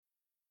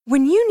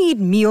When you need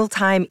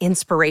mealtime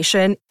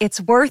inspiration,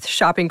 it's worth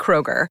shopping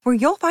Kroger, where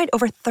you'll find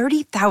over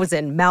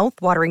 30,000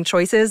 mouth-watering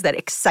choices that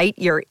excite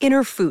your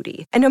inner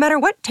foodie. And no matter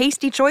what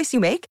tasty choice you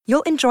make,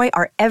 you'll enjoy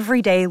our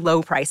everyday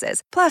low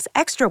prices, plus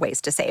extra ways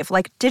to save,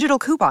 like digital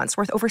coupons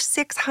worth over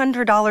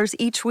 $600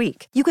 each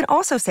week. You can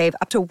also save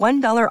up to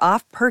 $1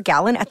 off per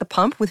gallon at the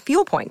pump with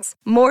fuel points.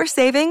 More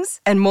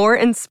savings and more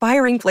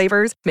inspiring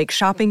flavors make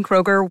shopping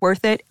Kroger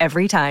worth it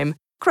every time.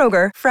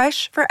 Kroger,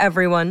 fresh for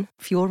everyone.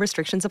 Fuel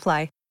restrictions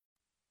apply.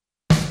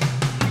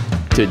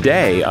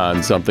 Today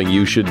on Something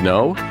You Should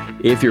Know,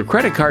 if your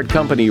credit card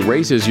company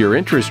raises your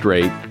interest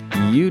rate,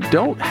 you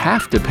don't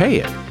have to pay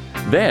it.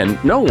 Then,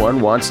 no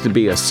one wants to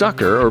be a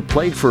sucker or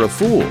played for a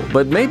fool,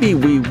 but maybe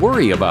we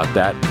worry about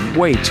that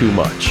way too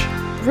much.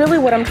 Really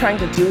what I'm trying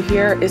to do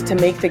here is to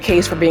make the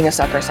case for being a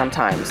sucker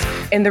sometimes.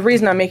 And the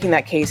reason I'm making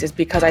that case is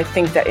because I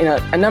think that in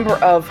a number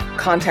of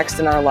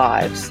contexts in our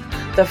lives,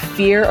 the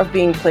fear of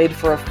being played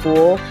for a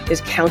fool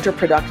is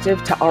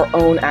counterproductive to our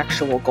own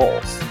actual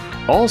goals.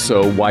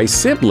 Also, why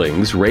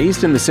siblings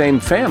raised in the same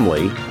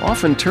family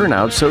often turn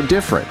out so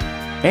different.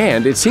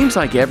 And it seems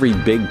like every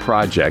big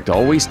project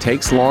always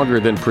takes longer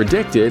than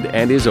predicted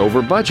and is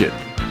over budget.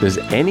 Does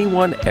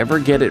anyone ever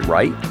get it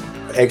right?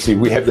 Actually,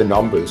 we have the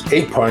numbers.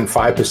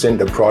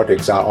 8.5% of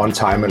projects are on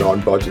time and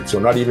on budget, so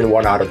not even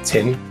 1 out of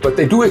 10. But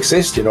they do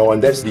exist,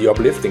 and that's the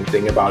uplifting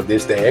thing about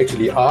this. There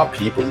actually are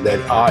people that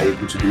are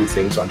able to do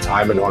things on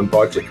time and on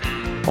budget.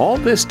 All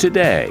this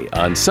today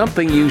on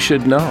Something You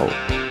Should Know.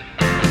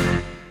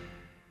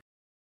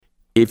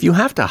 If you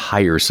have to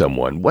hire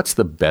someone, what's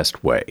the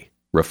best way?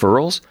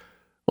 Referrals?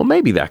 Well,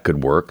 maybe that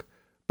could work.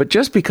 But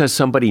just because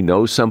somebody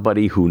knows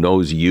somebody who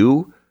knows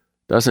you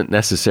doesn't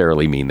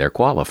necessarily mean they're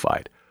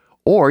qualified.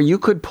 Or you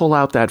could pull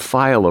out that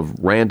file of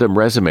random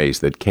resumes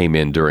that came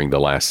in during the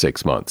last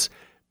 6 months.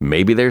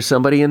 Maybe there's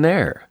somebody in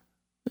there.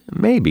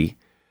 Maybe.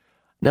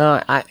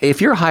 Now, if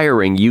you're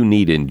hiring, you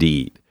need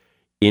Indeed.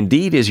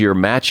 Indeed is your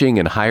matching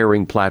and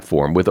hiring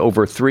platform with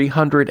over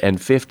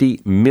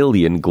 350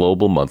 million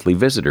global monthly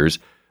visitors,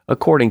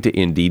 according to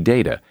Indeed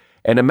data,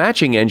 and a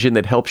matching engine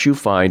that helps you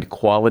find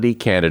quality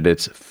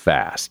candidates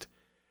fast.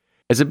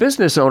 As a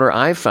business owner,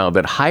 I've found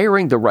that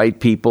hiring the right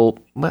people,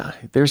 well,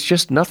 there's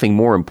just nothing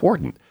more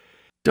important.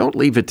 Don't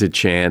leave it to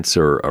chance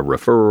or a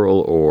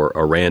referral or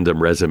a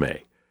random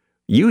resume.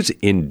 Use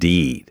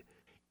Indeed.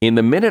 In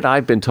the minute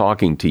I've been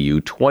talking to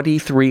you,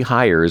 23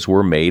 hires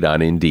were made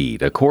on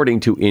Indeed,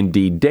 according to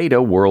Indeed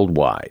data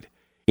worldwide.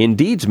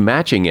 Indeed's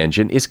matching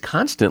engine is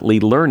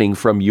constantly learning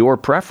from your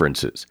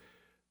preferences.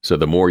 So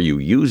the more you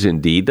use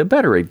Indeed, the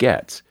better it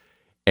gets.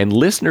 And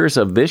listeners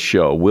of this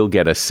show will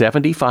get a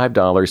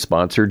 $75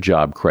 sponsored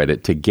job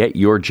credit to get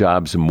your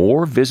jobs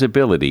more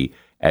visibility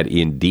at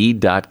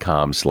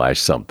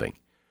Indeed.com/something.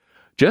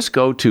 Just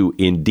go to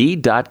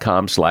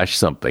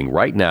Indeed.com/something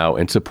right now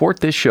and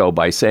support this show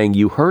by saying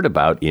you heard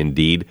about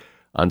Indeed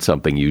on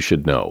Something You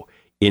Should Know.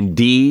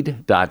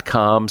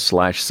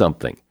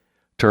 Indeed.com/something.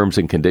 Terms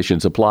and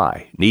conditions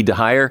apply. Need to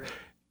hire?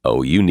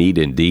 Oh, you need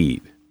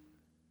Indeed.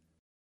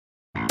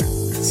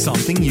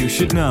 Something you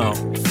should know.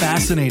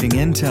 Fascinating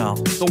intel,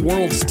 the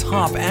world's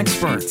top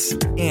experts,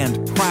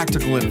 and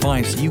practical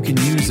advice you can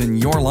use in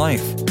your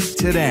life.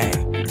 Today,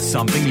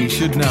 Something You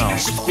Should Know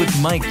with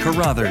Mike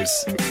Carruthers.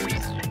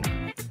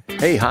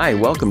 Hey, hi,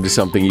 welcome to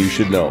Something You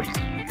Should Know.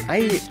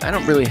 I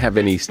don't really have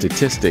any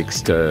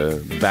statistics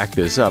to back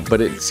this up, but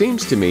it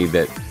seems to me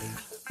that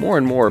more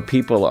and more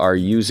people are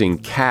using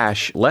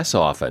cash less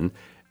often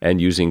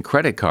and using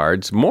credit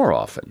cards more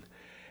often.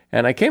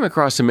 And I came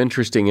across some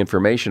interesting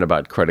information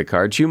about credit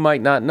cards you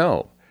might not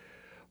know.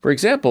 For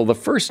example, the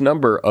first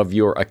number of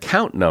your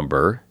account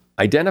number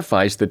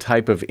identifies the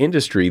type of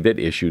industry that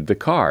issued the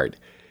card.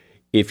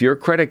 If your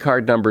credit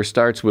card number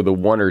starts with a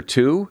 1 or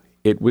 2,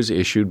 it was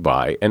issued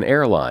by an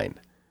airline.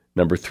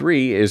 Number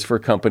 3 is for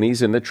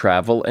companies in the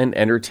travel and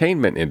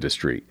entertainment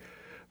industry.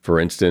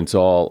 For instance,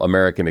 all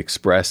American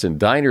Express and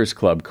Diners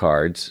Club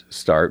cards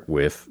start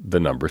with the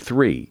number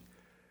 3.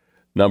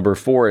 Number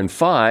 4 and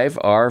 5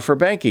 are for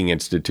banking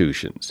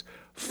institutions.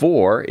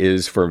 4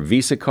 is for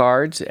Visa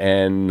cards,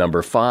 and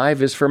number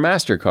 5 is for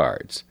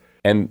MasterCards.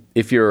 And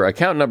if your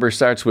account number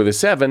starts with a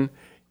 7,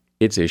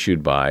 it's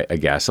issued by a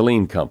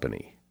gasoline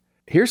company.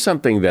 Here's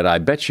something that I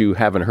bet you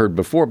haven't heard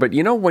before, but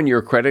you know when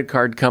your credit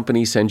card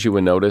company sends you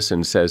a notice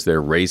and says they're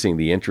raising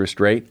the interest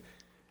rate?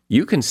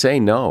 You can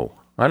say no,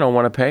 I don't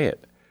want to pay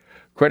it.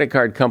 Credit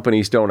card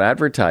companies don't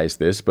advertise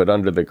this, but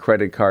under the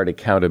Credit Card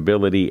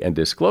Accountability and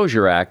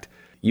Disclosure Act,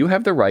 you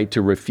have the right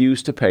to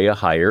refuse to pay a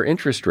higher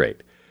interest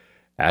rate.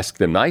 Ask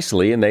them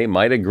nicely and they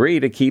might agree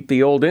to keep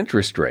the old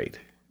interest rate.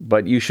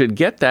 But you should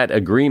get that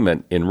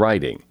agreement in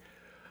writing.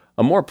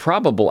 A more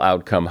probable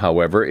outcome,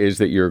 however, is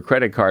that your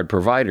credit card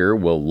provider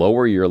will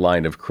lower your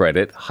line of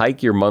credit,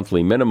 hike your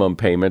monthly minimum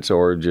payments,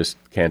 or just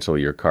cancel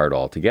your card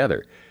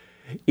altogether.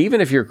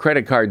 Even if your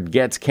credit card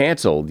gets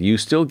canceled, you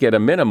still get a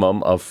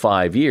minimum of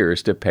 5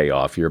 years to pay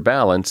off your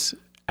balance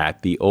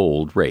at the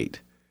old rate.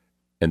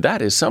 And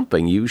that is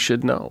something you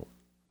should know.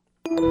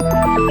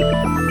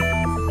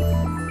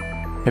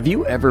 Have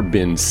you ever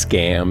been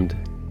scammed?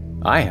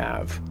 I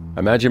have. I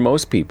imagine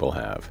most people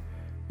have.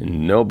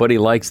 Nobody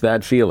likes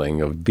that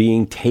feeling of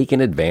being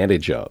taken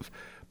advantage of.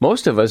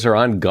 Most of us are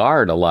on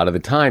guard a lot of the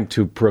time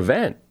to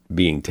prevent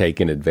being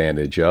taken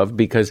advantage of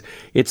because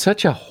it's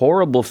such a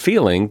horrible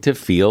feeling to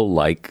feel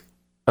like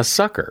a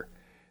sucker.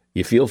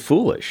 You feel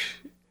foolish.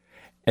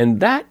 And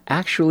that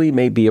actually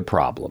may be a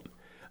problem.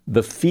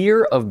 The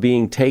fear of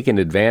being taken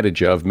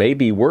advantage of may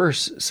be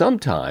worse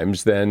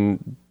sometimes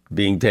than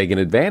being taken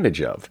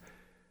advantage of.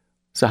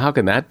 So how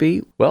can that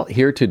be? Well,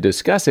 here to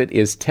discuss it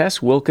is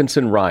Tess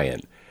Wilkinson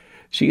Ryan.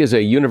 She is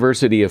a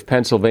University of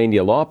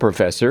Pennsylvania law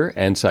professor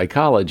and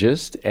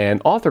psychologist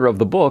and author of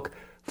the book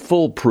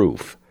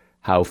Foolproof: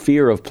 How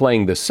Fear of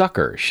Playing the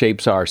Sucker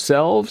Shapes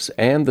Ourselves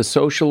and the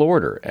Social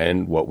Order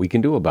and What We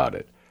Can Do About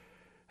It.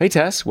 Hey,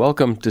 Tess,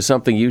 welcome to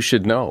Something You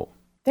Should Know.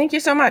 Thank you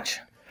so much.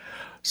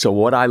 So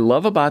what I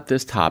love about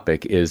this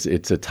topic is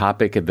it's a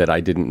topic that I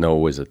didn't know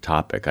was a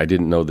topic. I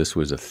didn't know this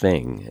was a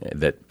thing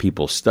that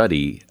people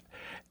study.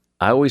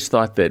 I always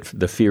thought that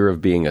the fear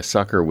of being a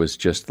sucker was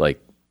just like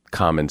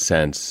common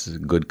sense,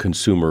 good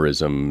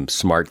consumerism,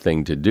 smart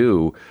thing to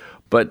do.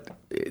 But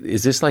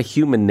is this like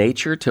human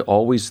nature to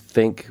always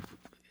think,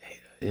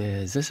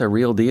 is this a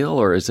real deal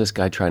or is this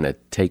guy trying to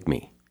take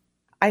me?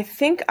 I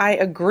think I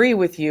agree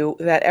with you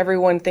that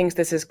everyone thinks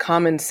this is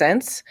common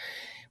sense,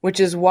 which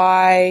is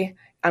why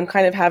I'm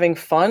kind of having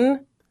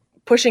fun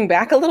pushing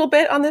back a little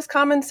bit on this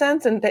common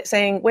sense and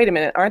saying, wait a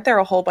minute, aren't there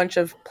a whole bunch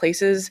of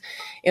places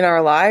in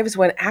our lives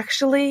when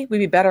actually we'd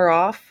be better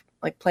off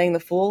like playing the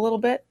fool a little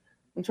bit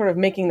and sort of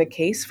making the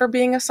case for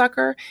being a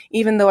sucker,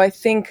 even though I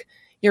think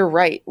you're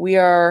right. We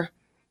are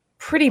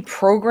pretty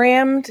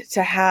programmed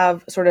to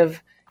have sort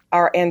of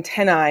our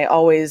antennae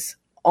always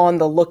on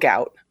the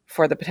lookout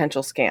for the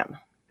potential scam.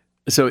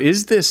 So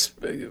is this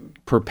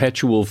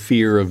perpetual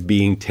fear of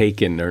being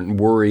taken or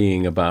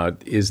worrying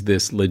about, is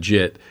this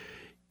legit?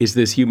 Is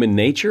this human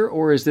nature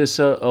or is this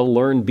a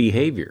learned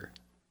behavior?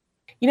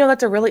 You know,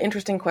 that's a really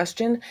interesting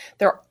question.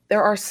 There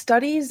are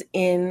studies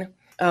in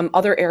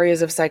other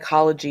areas of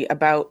psychology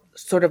about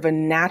sort of a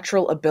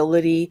natural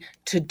ability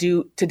to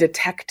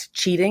detect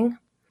cheating.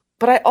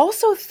 But I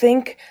also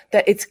think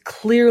that it's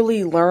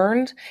clearly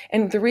learned.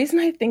 And the reason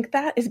I think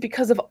that is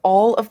because of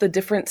all of the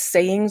different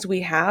sayings we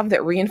have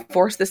that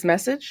reinforce this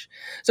message.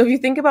 So if you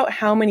think about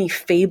how many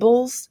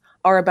fables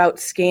are about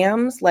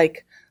scams,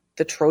 like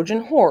the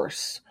Trojan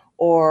horse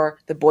or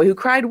the boy who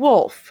cried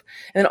wolf,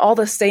 and then all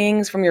the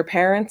sayings from your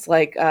parents,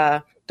 like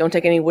don't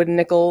take any wooden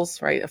nickels,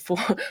 right?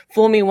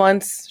 Fool me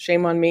once,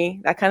 shame on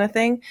me, that kind of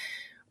thing,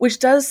 which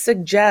does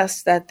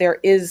suggest that there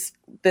is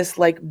this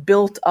like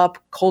built up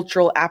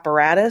cultural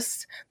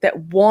apparatus that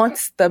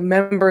wants the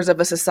members of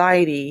a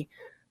society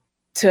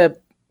to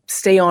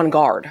stay on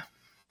guard.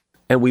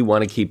 And we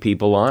want to keep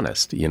people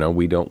honest. You know,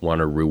 we don't want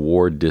to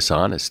reward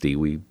dishonesty.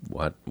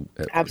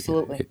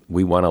 Absolutely.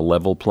 We want a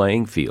level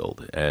playing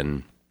field.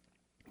 And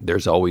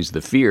there's always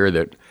the fear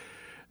that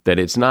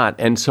it's not.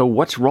 And so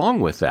what's wrong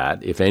with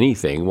that, if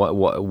anything?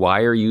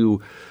 Why are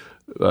you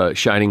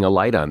shining a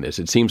light on this?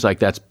 It seems like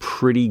that's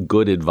pretty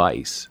good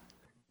advice.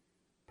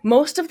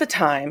 Most of the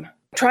time,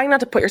 trying not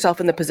to put yourself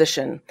in the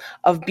position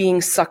of being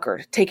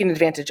suckered, taken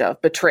advantage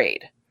of,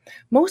 betrayed.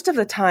 Most of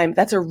the time,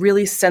 that's a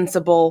really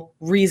sensible,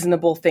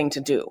 reasonable thing to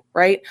do,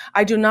 right?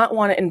 I do not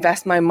want to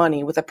invest my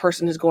money with a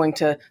person who's going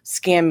to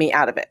scam me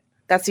out of it.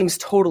 That seems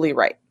totally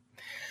right.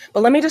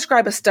 But let me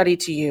describe a study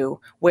to you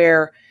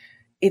where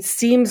it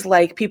seems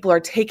like people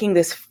are taking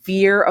this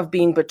fear of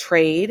being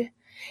betrayed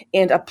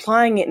and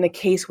applying it in a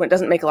case when it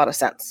doesn't make a lot of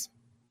sense.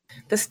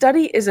 The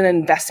study is an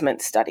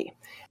investment study.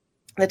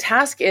 The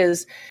task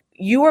is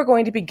you are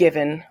going to be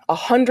given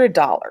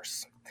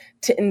 $100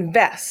 to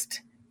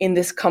invest in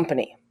this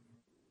company.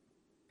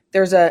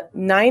 There's a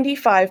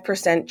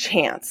 95%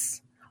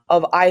 chance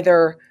of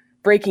either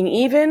breaking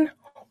even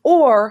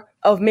or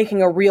of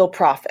making a real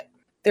profit.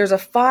 There's a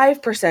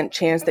 5%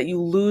 chance that you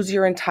lose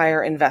your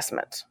entire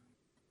investment.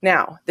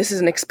 Now, this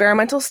is an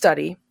experimental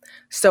study,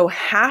 so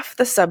half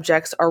the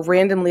subjects are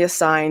randomly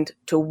assigned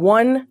to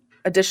one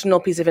additional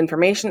piece of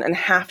information and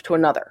half to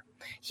another.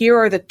 Here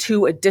are the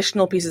two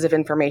additional pieces of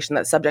information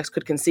that subjects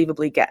could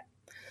conceivably get.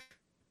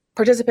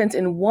 Participants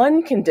in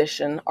one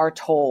condition are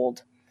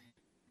told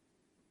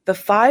the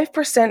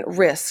 5%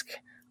 risk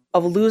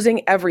of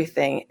losing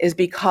everything is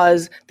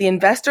because the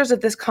investors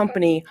of this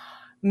company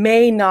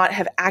may not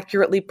have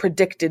accurately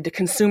predicted the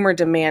consumer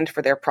demand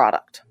for their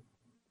product.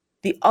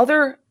 The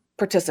other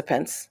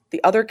participants,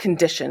 the other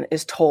condition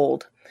is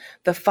told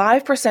the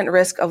 5%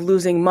 risk of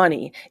losing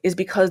money is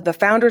because the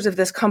founders of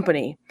this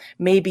company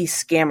may be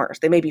scammers.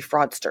 They may be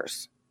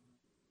fraudsters.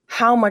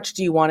 How much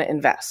do you want to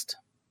invest?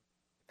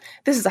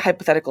 This is a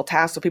hypothetical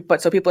task, so people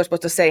are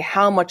supposed to say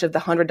how much of the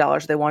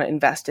 $100 they want to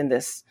invest in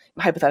this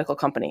hypothetical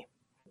company.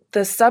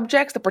 The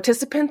subjects, the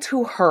participants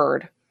who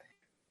heard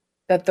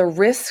that the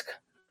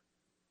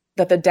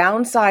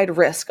downside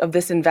risk of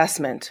this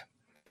investment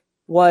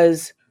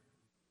was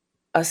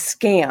a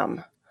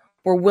scam,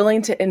 were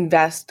willing to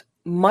invest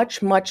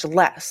much, much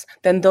less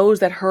than those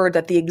that heard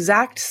that the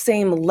exact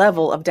same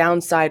level of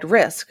downside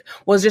risk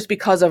was just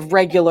because of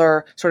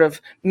regular sort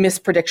of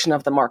misprediction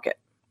of the market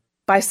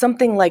by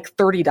something like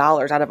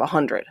 $30 out of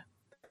 100.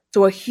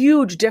 So a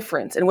huge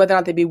difference in whether or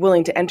not they'd be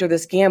willing to enter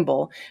this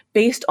gamble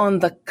based on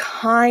the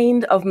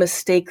kind of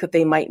mistake that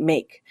they might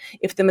make.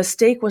 If the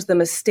mistake was the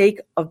mistake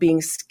of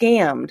being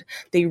scammed,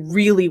 they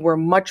really were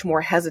much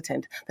more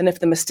hesitant than if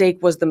the mistake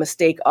was the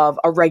mistake of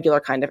a regular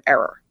kind of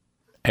error.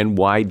 And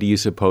why do you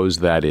suppose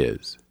that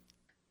is?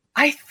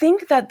 I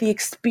think that the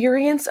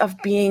experience of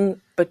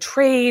being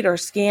betrayed or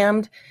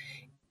scammed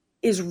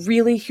is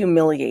really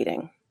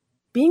humiliating.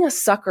 Being a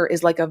sucker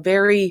is a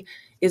very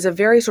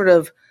sort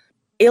of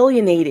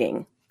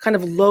alienating, kind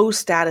of low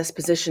status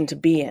position to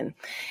be in.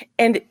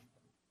 And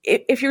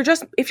if you're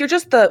just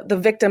the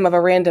victim of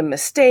a random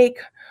mistake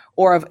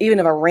or of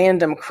a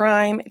random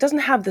crime, it doesn't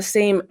have the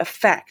same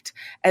effect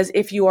as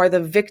if you are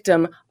the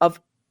victim of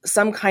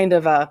some kind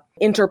of a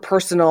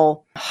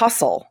interpersonal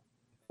hustle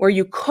where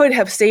you could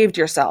have saved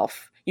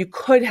yourself. You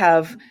could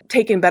have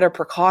taken better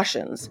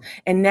precautions.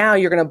 And now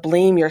you're going to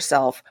blame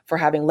yourself for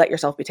having let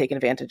yourself be taken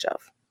advantage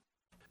of.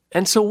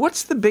 And so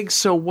what's the big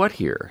so what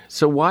here?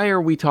 So why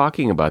are we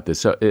talking about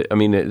this? So,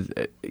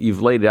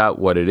 you've laid out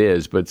what it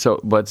is, but so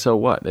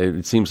what?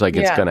 It seems like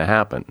it's going to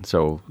happen.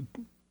 So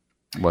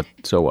what?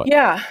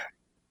 Yeah.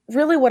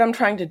 Really what I'm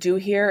trying to do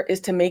here is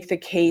to make the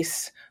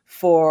case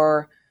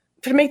for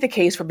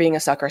being a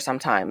sucker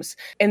sometimes.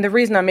 And the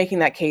reason I'm making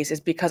that case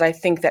is because I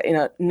think that in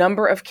a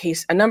number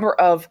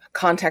of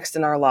contexts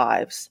in our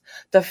lives,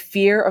 the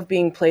fear of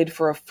being played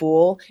for a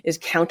fool is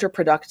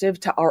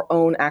counterproductive to our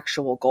own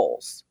actual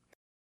goals.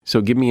 So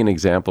give me an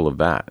example of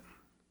that.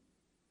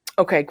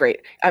 Okay,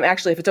 great.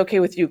 Actually, if it's okay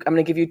with you, I'm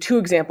going to give you two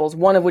examples,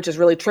 one of which is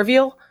really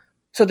trivial.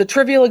 So the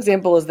trivial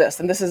example is this,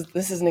 and this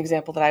is an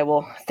example that I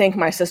will thank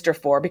my sister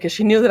for because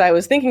she knew that I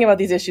was thinking about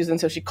these issues,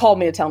 and so she called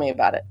me to tell me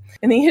about it.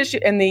 And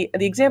the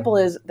example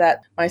is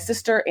that my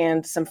sister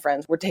and some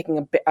friends were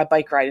taking a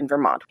bike ride in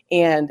Vermont,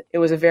 and it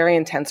was a very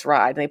intense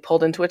ride. And they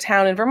pulled into a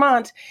town in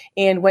Vermont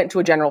and went to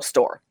a general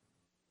store.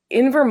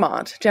 In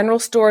Vermont, general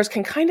stores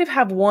can kind of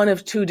have one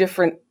of two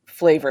different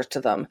flavors to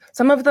them.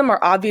 Some of them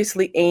are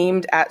obviously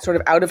aimed at sort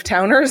of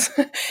out-of-towners,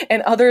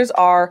 and others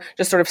are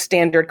just sort of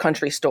standard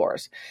country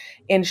stores.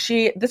 And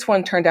this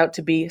one turned out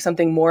to be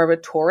something more of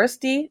a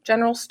touristy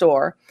general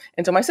store.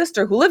 And so my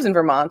sister, who lives in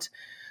Vermont,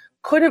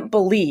 couldn't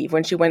believe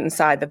when she went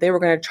inside that they were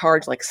going to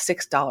charge like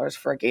 $6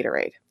 for a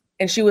Gatorade.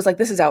 And she was like,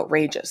 this is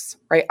outrageous,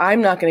 right?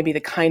 I'm not going to be the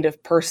kind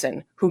of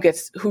person who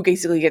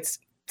basically gets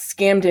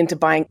scammed into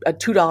buying a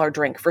 $2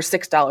 drink for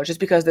 $6 just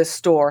because this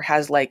store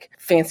has like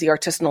fancy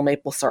artisanal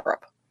maple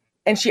syrup.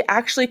 And she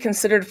actually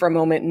considered for a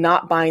moment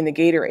not buying the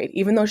Gatorade,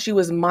 even though she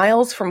was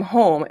miles from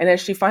home. And as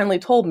she finally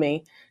told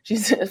me, she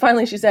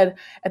said,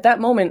 at that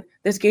moment,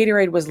 this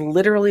Gatorade was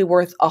literally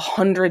worth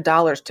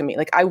 $100 to me.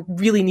 Like I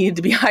really needed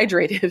to be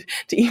hydrated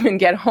to even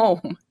get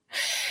home.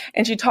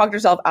 And she talked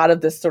herself out of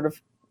this sort of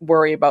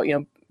worry about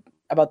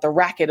the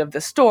racket of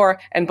the store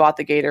and bought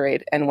the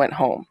Gatorade and went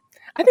home.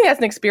 I think that's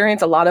an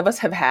experience a lot of us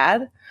have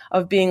had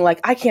of being like,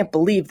 I can't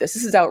believe this.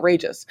 This is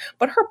outrageous.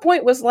 But her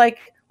point was like,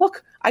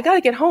 look, I got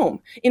to get home.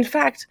 In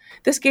fact,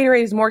 this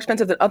Gatorade is more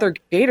expensive than other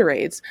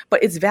Gatorades,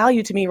 but its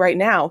value to me right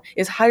now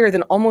is higher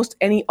than almost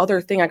any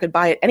other thing I could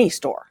buy at any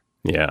store.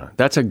 Yeah,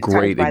 that's a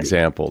great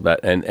example.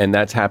 And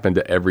that's happened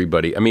to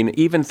everybody. I mean,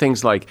 even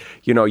things like,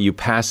 you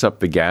pass up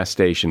the gas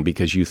station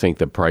because you think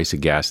the price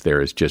of gas there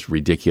is just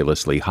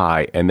ridiculously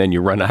high, and then you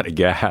run out of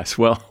gas.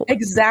 Well,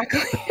 exactly.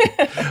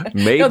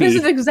 Maybe. No, this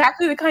is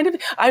exactly the kind of,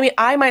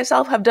 I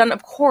myself have done,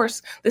 of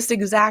course, this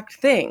exact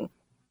thing.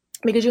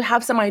 Because you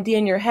have some idea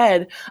in your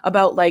head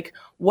about like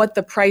what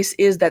the price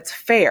is that's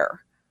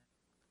fair.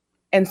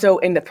 And so,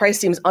 and the price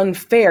seems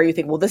unfair. You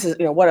think, well, this is,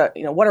 what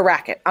a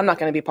racket. I'm not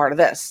going to be part of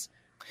this.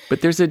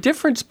 But there's a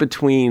difference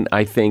between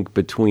that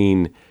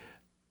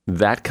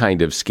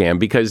kind of scam,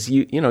 because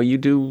you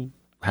do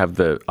have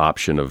the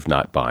option of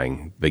not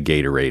buying the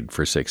Gatorade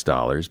for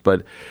 $6.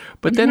 But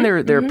then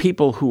there are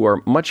people who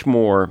are much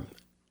more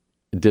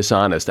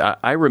dishonest.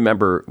 I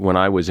remember when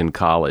I was in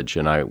college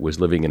and I was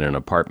living in an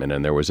apartment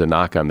and there was a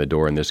knock on the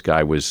door, and this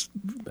guy was,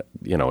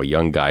 a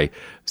young guy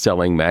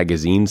selling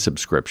magazine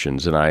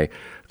subscriptions. And I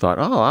thought,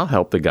 I'll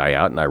help the guy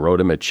out. And I wrote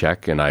him a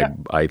check, and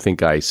I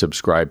think I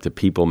subscribed to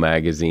People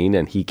magazine,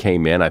 and he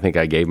came in. I think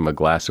I gave him a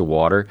glass of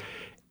water,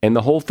 and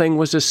the whole thing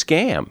was a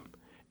scam,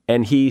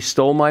 and he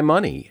stole my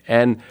money.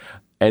 And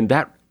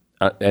that,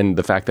 and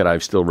the fact that I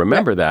still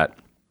remember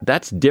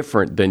that's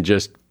different than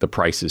just the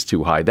price is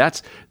too high.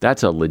 That's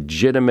a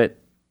legitimate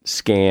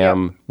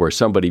scam where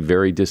somebody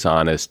very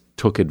dishonest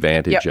took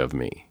advantage of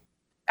me.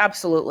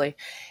 Absolutely.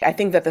 I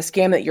think that the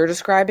scam that you're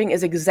describing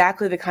is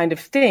exactly the kind of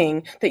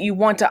thing that you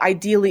want to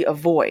ideally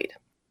avoid.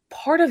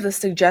 Part of the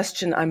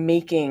suggestion I'm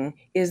making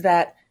is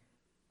that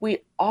we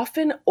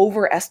often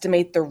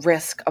overestimate the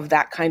risk of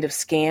that kind of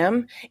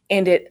scam,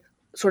 and it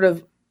sort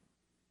of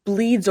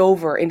bleeds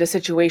over into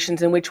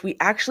situations in which we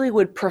actually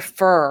would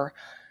prefer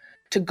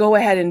to go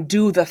ahead and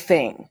do the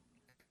thing.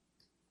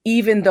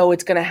 even though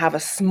it's going to have a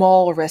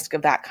small risk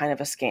of that kind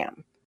of a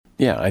scam.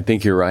 Yeah, I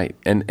think you're right.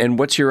 And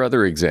what's your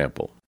other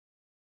example?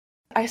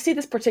 I see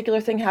this particular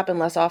thing happen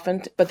less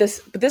often, but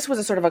this was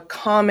a sort of a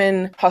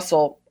common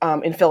hustle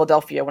in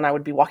Philadelphia when I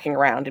would be walking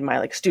around in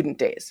my student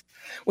days,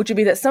 which would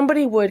be that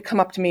somebody would come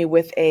up to me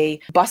with a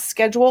bus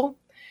schedule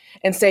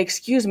and say,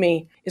 "Excuse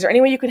me, is there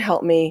any way you can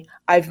help me?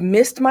 I've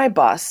missed my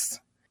bus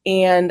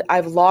and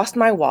I've lost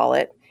my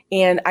wallet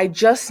and I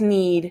just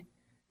need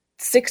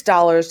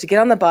 $6 to get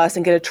on the bus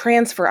and get a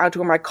transfer out to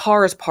where my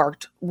car is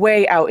parked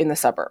way out in the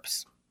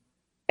suburbs."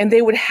 And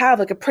they would have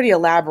a pretty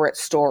elaborate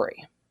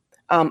story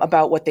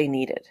about what they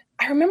needed.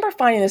 I remember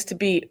finding this to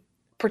be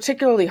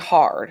particularly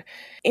hard,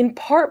 in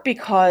part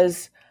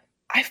because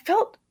I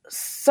felt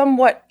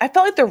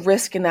like the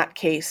risk in that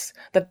case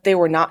that they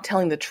were not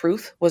telling the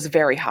truth was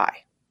very high.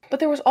 But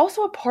there was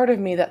also a part of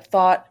me that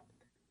thought,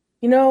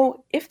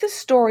 if this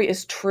story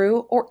is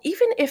true, or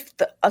even if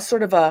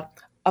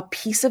a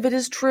piece of it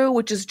is true,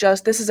 which is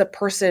just, this is a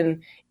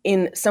person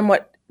in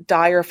somewhat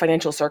dire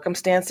financial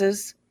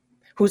circumstances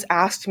who's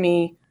asked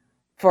me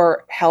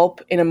for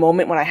help in a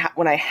moment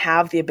when I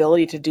have the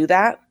ability to do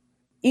that.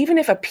 Even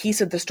if a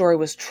piece of the story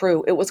was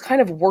true, it was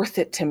kind of worth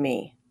it to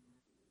me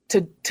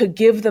to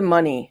give the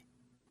money,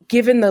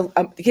 given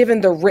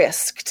the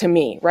risk to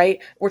me,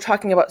 right? We're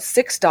talking about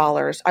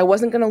 $6. I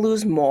wasn't going to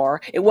lose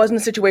more. It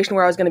wasn't a situation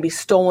where I was going to be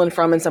stolen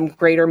from in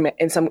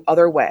some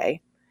other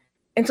way.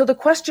 And so the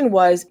question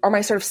was, are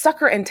my sort of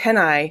sucker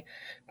antennae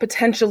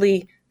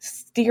potentially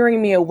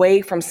steering me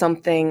away from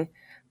something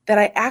that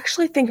I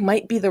actually think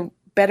might be the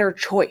better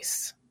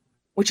choice,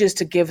 which is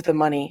to give the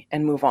money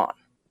and move on?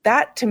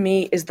 That to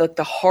me is the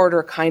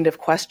harder kind of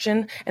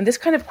question. And this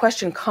kind of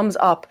question comes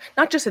up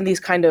not just in these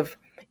kind of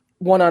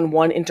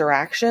one-on-one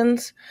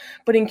interactions,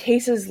 but in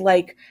cases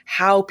like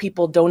how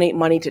people donate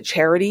money to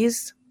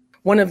charities.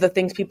 One of the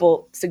things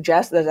people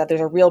suggest is that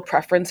there's a real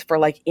preference for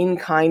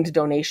in-kind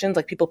donations.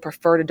 People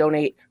prefer to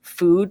donate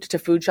food to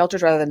food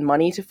shelters rather than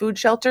money to food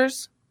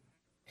shelters,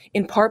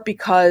 in part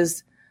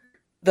because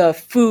the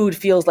food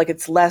feels like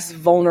it's less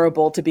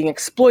vulnerable to being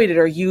exploited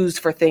or used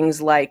for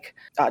things like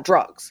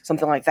drugs,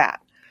 something like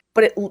that.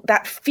 But the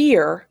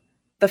fear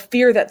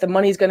that the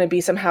money is going to be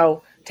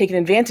somehow taken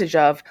advantage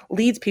of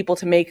leads people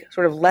to make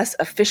sort of less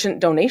efficient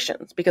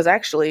donations, because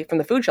actually, from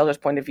the food shelter's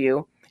point of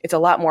view, it's a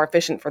lot more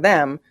efficient for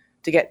them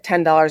to get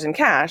 $10 in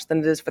cash than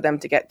it is for them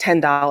to get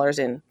 $10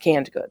 in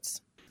canned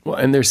goods. Well,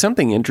 and there's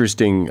something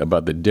interesting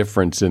about the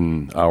difference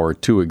in our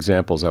two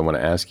examples I want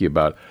to ask you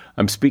about.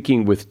 I'm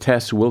speaking with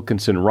Tess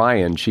Wilkinson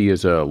Ryan. She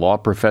is a law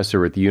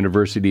professor at the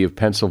University of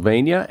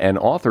Pennsylvania and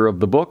author of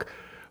the book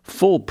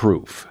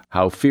Foolproof: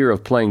 How Fear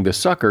of Playing the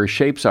Sucker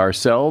Shapes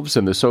Ourselves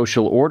and the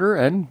Social Order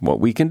and What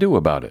We Can Do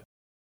About It.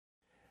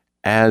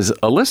 As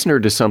a listener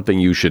to Something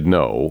You Should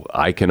Know,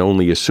 I can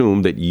only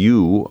assume that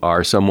you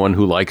are someone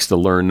who likes to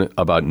learn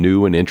about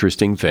new and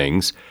interesting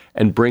things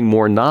and bring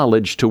more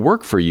knowledge to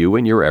work for you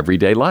in your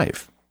everyday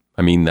life.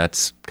 I mean,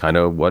 that's kind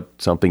of what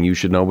Something You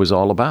Should Know is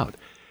all about.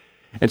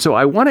 And so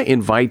I want to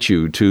invite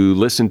you to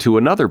listen to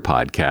another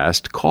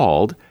podcast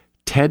called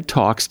TED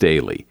Talks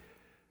Daily.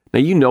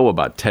 Now, you know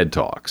about TED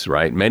Talks,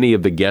 right? Many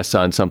of the guests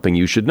on Something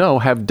You Should Know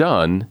have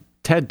done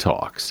TED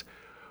Talks.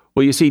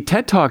 Well, you see,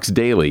 TED Talks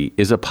Daily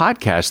is a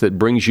podcast that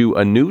brings you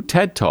a new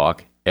TED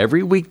Talk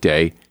every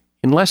weekday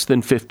in less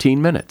than 15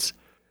 minutes.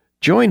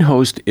 Join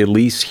host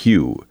Elise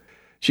Hu.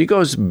 She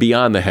goes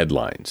beyond the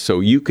headlines, so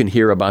you can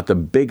hear about the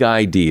big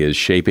ideas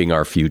shaping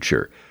our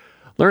future.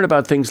 Learn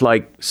about things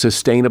like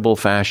sustainable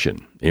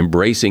fashion,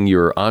 embracing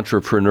your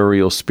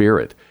entrepreneurial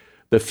spirit,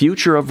 the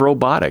future of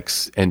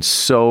robotics, and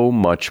so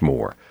much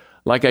more.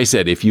 Like I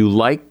said, if you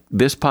like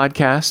this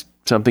podcast,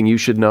 Something You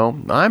Should Know,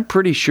 I'm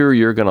pretty sure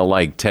you're going to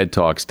like TED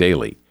Talks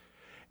Daily.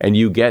 And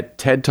you get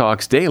TED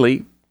Talks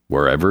Daily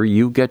wherever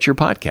you get your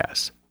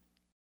podcasts.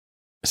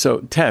 So,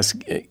 Tess,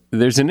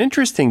 there's an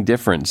interesting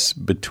difference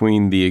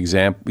between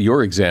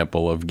your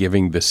example of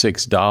giving the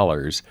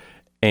 $6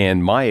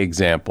 and my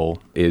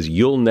example is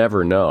you'll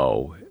never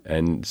know.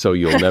 And so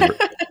you'll never.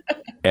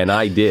 And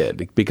I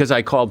did, because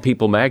I called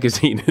People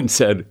Magazine and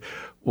said,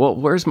 well,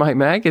 where's my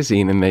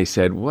magazine? And they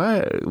said,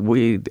 what?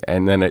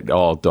 And then it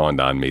all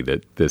dawned on me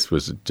that this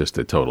was just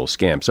a total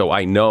scam. So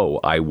I know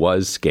I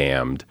was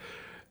scammed.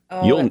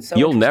 Oh,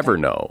 you'll never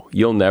know.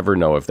 You'll never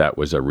know if that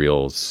was a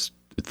real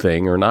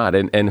thing or not.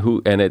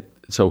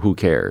 So who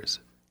cares?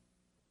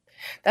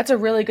 That's a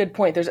really good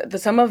point.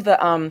 There's some of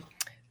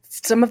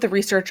the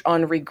research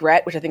on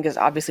regret, which I think is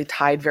obviously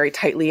tied very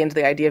tightly into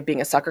the idea of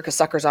being a sucker, because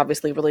suckers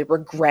obviously really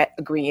regret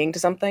agreeing to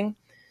something.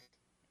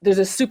 There's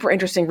a super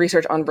interesting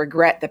research on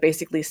regret that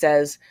basically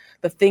says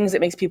the things that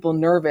makes people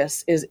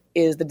nervous is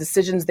the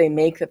decisions they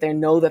make that they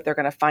know that they're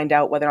going to find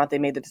out whether or not they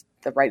made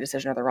the right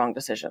decision or the wrong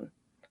decision.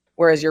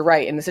 Whereas you're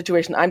right, in the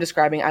situation I'm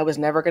describing, I was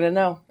never going to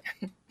know.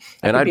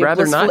 And I'd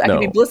rather not know. I could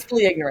be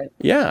blissfully ignorant.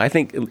 Yeah, I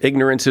think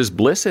ignorance is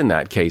bliss in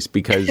that case,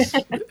 because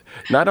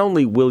not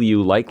only will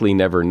you likely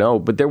never know,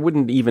 but there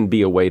wouldn't even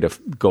be a way to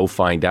go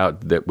find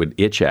out that would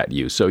itch at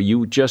you. So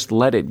you just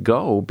let it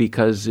go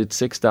because it's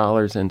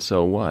 $6 and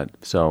so what?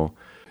 So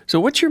So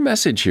what's your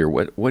message here?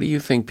 What do you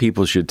think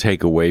people should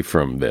take away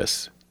from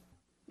this?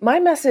 My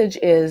message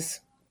is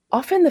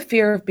often the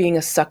fear of being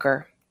a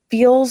sucker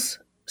feels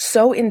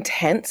so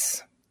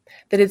intense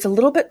that it's a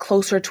little bit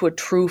closer to a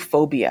true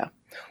phobia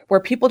where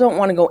people don't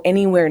want to go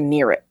anywhere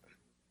near it.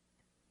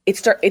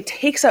 It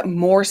takes up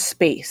more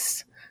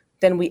space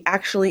than we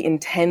actually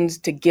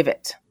intend to give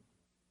it.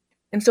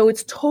 And so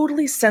it's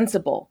totally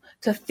sensible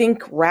to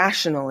think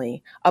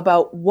rationally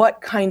about what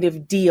kind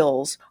of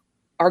deals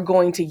are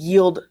going to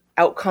yield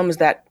outcomes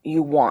that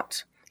you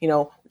want.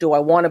 Do I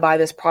want to buy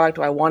this product?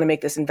 Do I want to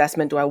make this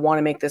investment? Do I want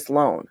to make this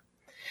loan?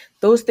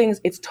 Those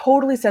things, it's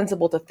totally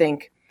sensible to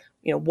think,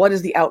 what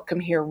is the outcome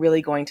here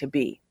really going to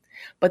be?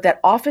 But that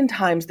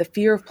oftentimes the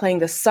fear of playing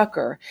the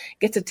sucker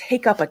gets to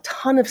take up a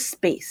ton of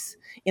space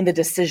in the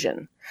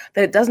decision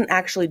that it doesn't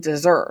actually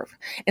deserve.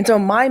 And so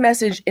my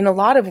message in a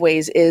lot of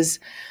ways is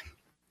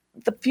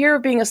the fear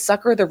of being a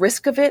sucker, the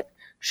risk of it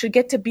should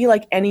get to be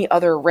like any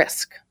other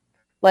risk.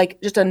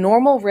 Like just a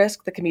normal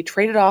risk that can be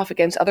traded off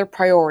against other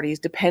priorities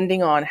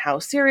depending on how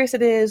serious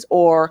it is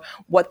or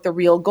what the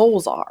real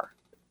goals are.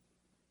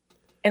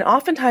 And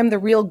oftentimes the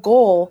real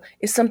goal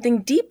is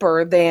something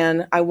deeper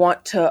than I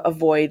want to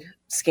avoid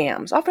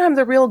scams. Oftentimes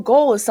the real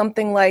goal is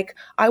something like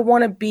I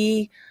want to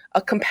be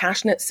a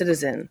compassionate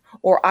citizen,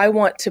 or I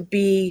want to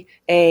be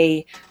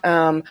a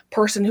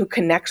person who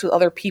connects with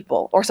other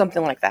people, or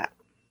something like that.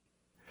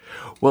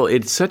 Well,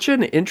 it's such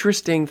an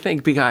interesting thing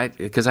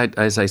because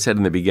as I said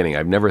in the beginning,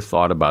 I've never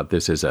thought about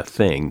this as a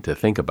thing to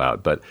think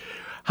about. But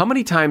how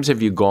many times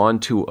have you gone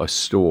to a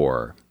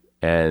store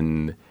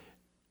and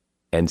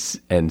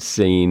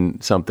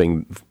seen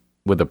something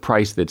with a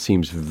price that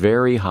seems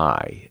very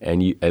high,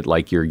 and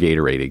like your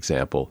Gatorade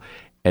example,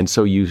 and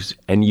so you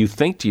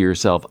think to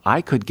yourself,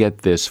 I could get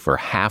this for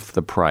half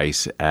the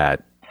price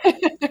at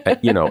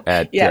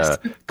Yes.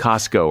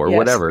 Costco or Yes.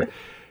 whatever.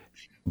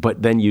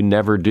 But then you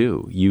never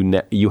do.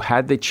 You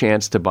had the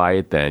chance to buy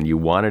it then. You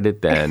wanted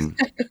it then.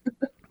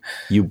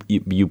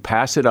 you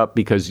pass it up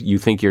because you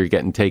think you're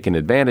getting taken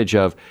advantage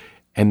of,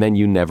 and then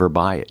you never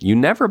buy it. You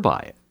never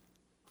buy it.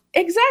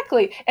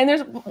 Exactly. And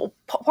there's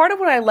part of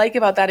what I like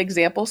about that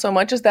example so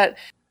much is that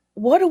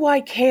what do I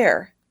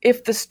care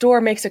if the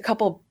store makes a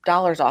couple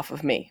dollars off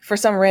of me for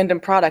some random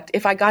product,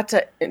 if I got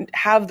to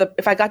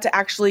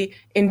actually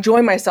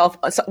enjoy myself,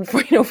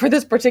 for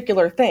this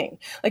particular thing.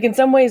 Like in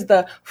some ways,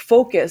 the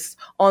focus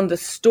on the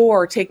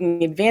store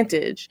taking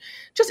advantage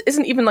just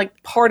isn't even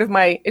like part of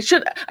my,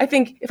 I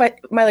think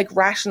my like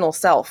rational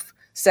self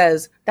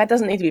says that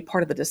doesn't need to be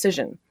part of the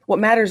decision. What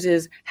matters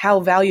is how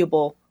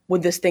valuable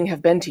would this thing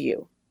have been to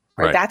you,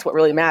 right? That's what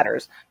really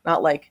matters.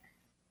 Not like,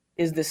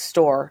 is this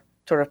store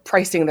sort of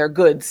pricing their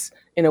goods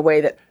in a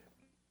way that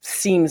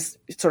seems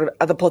sort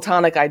of the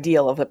platonic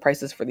ideal of the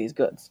prices for these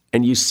goods.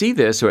 And you see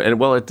this,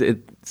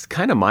 it's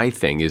kind of my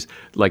thing is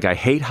like I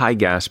hate high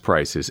gas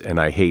prices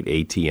and I hate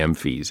ATM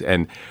fees.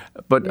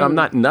 But I'm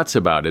not nuts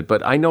about it.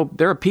 But I know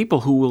there are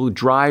people who will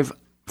drive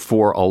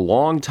for a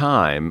long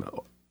time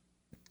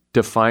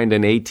to find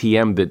an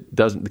ATM that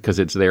doesn't, because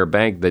it's their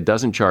bank, that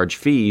doesn't charge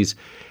fees.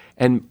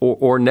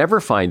 Or never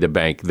find a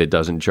bank that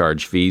doesn't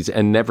charge fees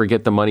and never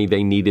get the money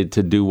they needed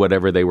to do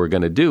whatever they were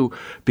going to do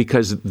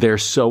because they're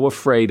so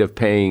afraid of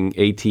paying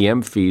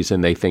ATM fees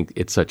and they think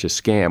it's such a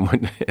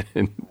scam.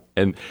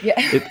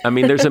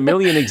 There's a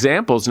million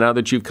examples now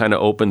that you've kind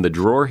of opened the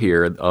drawer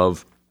here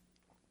of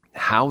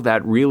how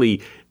that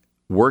really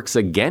works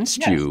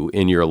against you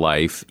in your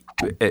life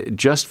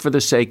just for the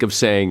sake of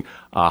saying,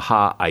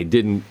 aha, I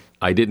didn't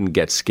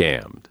get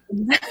scammed.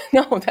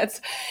 No,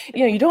 that's,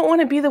 you don't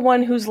want to be the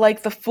one who's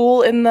like the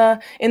fool in the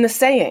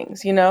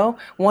sayings,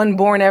 one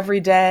born every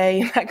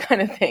day, that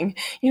kind of thing.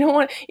 You don't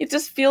want, it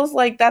just feels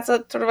like that's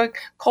a sort of a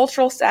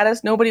cultural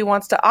status nobody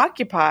wants to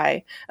occupy.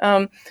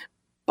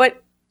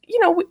 But,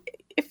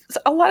 if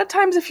a lot of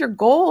times if your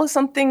goal is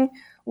something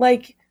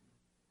like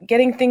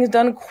getting things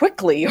done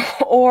quickly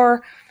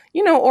or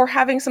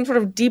having some sort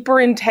of deeper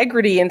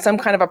integrity in some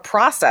kind of a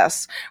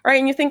process, right?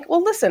 And you think,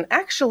 well, listen,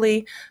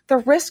 actually, the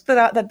risk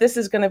that this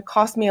is going to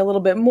cost me a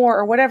little bit more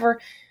or whatever,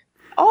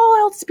 all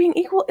else being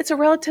equal, it's a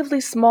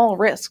relatively small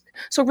risk.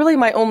 So really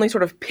my only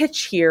sort of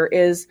pitch here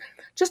is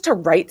just to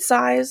right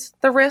size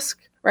the risk,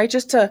 right?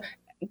 Just to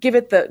give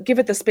it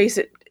the space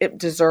it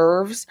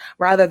deserves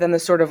rather than the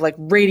sort of like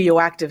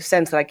radioactive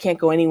sense that I can't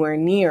go anywhere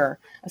near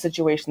a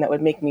situation that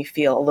would make me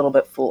feel a little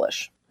bit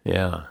foolish.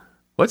 Yeah.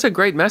 Well, it's a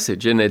great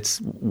message, and it's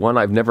one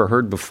I've never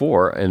heard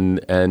before,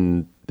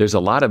 and there's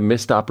a lot of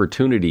missed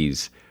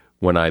opportunities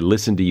when I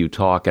listen to you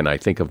talk and I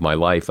think of my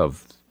life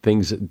of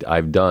things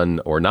I've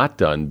done or not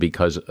done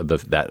because of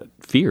that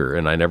fear,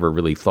 and I never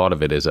really thought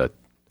of it as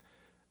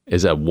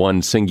a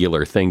one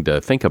singular thing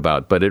to think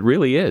about, but it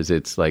really is.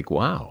 It's like,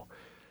 wow.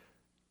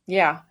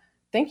 Yeah.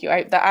 Thank you.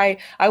 I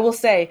will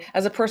say,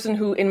 as a person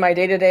who in my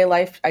day-to-day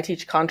life, I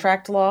teach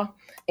contract law,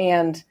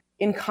 and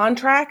in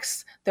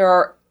contracts, there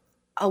are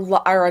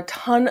a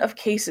ton of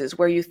cases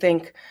where you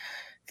think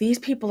these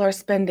people are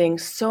spending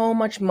so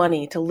much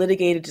money to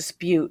litigate a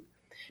dispute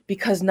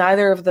because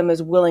neither of them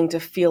is willing to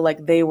feel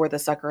like they were the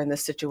sucker in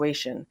this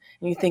situation.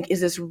 And you think,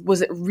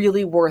 was it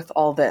really worth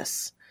all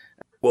this?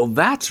 Well,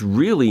 that's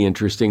really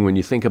interesting when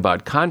you think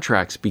about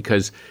contracts,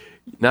 because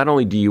not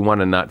only do you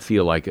want to not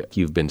feel like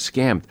you've been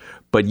scammed,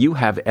 but you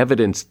have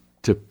evidence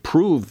to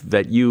prove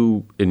that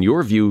you, in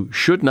your view,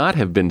 should not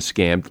have been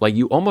scammed. Like,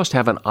 you almost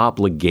have an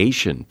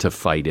obligation to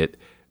fight it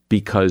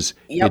because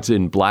it's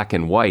in black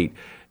and white.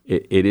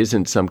 It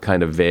isn't some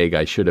kind of vague,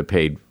 I should have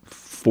paid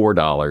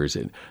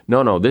 $4.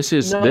 No, this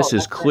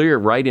is clear,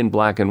 right in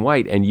black and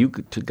white, and you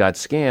got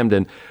scammed,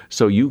 and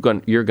so you're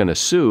going to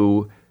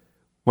sue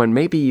when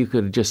maybe you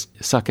could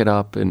just suck it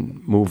up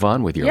and move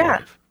on with your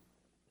life.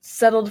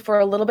 Settled for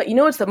a little bit.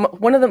 It's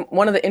one of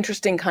the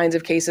interesting kinds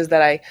of cases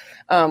that I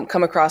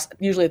come across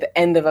usually at the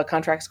end of a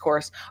contracts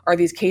course are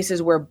these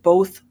cases where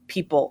both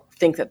people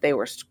think that they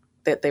were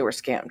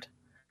scammed.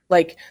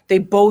 Like, they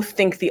both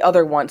think the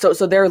other one. So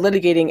they're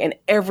litigating and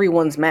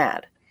everyone's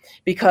mad,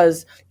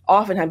 because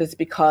oftentimes it's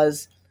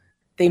because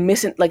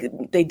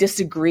they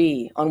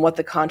disagree on what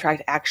the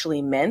contract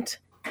actually meant.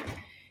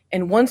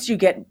 And once you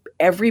get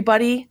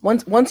everybody,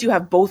 once you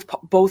have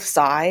both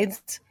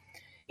sides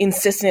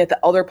insisting that the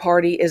other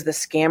party is the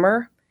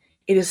scammer,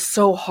 it is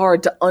so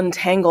hard to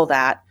untangle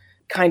that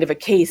kind of a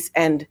case,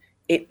 and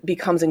it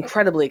becomes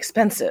incredibly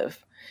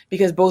expensive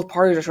because both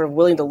parties are sort of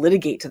willing to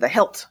litigate to the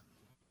hilt.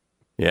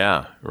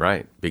 Yeah,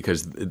 right.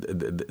 Because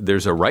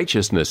there's a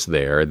righteousness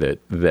there that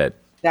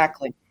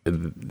exactly.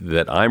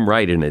 That I'm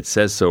right, and it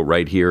says so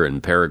right here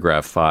in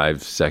paragraph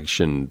 5,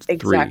 section 3.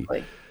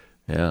 Exactly.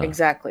 Yeah.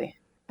 Exactly.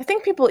 I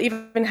think people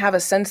even have a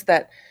sense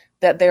that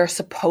they're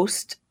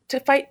supposed to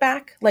fight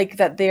back, like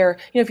that they're,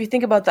 if you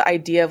think about the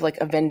idea of like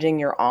avenging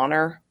your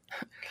honor,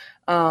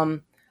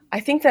 I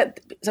think that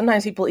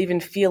sometimes people even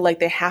feel like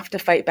they have to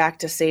fight back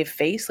to save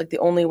face, like the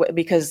only way,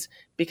 because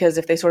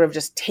if they sort of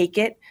just take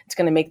it, it's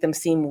going to make them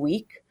seem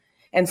weak.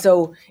 And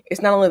so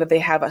it's not only that they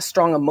have a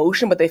strong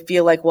emotion, but they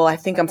feel like, well, I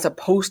think I'm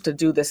supposed to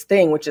do this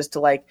thing, which is to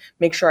like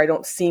make sure I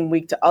don't seem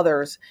weak to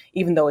others,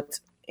 even though it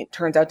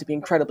turns out to be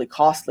incredibly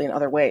costly in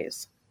other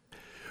ways.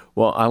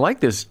 Well, I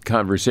like this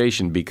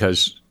conversation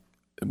because,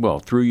 well,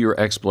 through your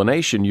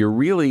explanation, you're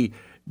really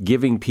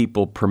giving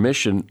people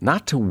permission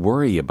not to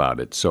worry about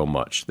it so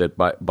much, that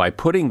by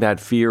putting that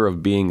fear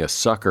of being a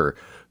sucker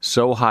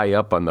so high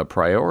up on the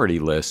priority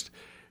list,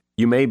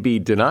 you may be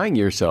denying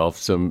yourself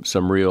some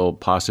real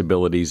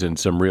possibilities and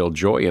some real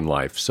joy in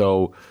life.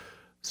 So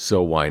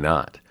why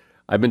not?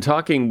 I've been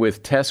talking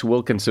with Tess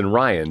Wilkinson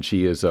Ryan.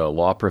 She is a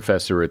law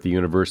professor at the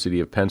University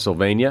of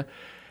Pennsylvania,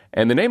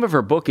 and the name of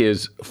her book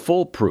is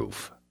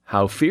Foolproof: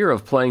 How Fear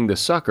of Playing the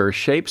Sucker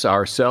Shapes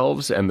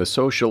Ourselves and the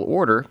Social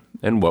Order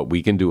and What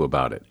We Can Do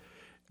About It.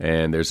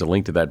 And there's a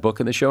link to that book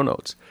in the show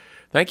notes.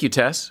 Thank you,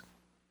 Tess.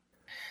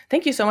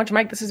 Thank you so much,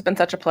 Mike. This has been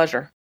such a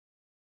pleasure.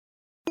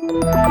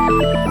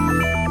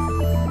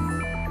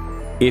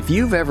 If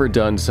you've ever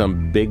done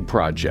some big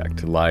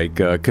project, like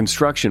a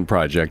construction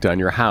project on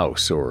your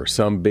house or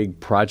some big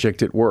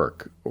project at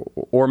work,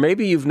 or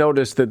maybe you've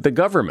noticed that the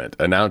government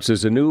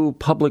announces a new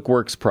public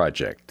works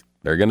project,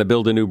 they're going to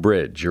build a new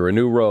bridge or a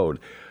new road,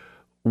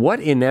 what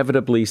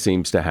inevitably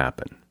seems to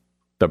happen?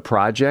 The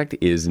project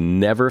is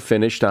never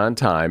finished on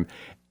time,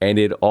 and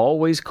it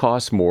always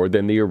costs more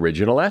than the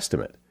original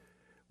estimate.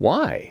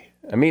 Why?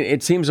 I mean,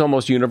 it seems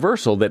almost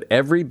universal that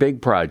every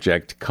big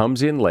project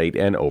comes in late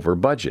and over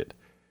budget.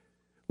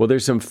 Well,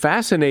 there's some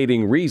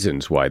fascinating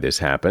reasons why this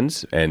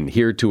happens, and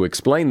here to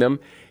explain them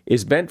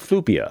is Bent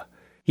Flupia.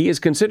 He is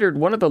considered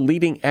one of the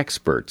leading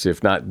experts,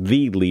 if not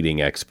the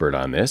leading expert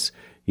on this.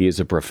 He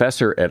is a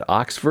professor at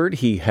Oxford.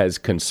 He has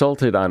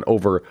consulted on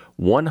over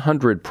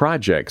 100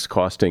 projects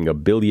costing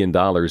 $1 billion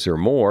or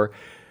more,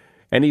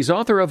 and he's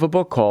author of a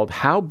book called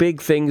How Big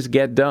Things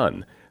Get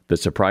Done: The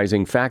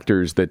Surprising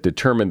Factors That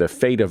Determine the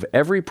Fate of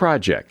Every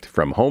Project,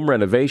 from home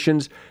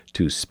renovations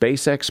to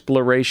space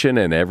exploration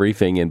and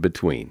everything in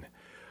between.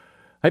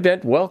 Hi,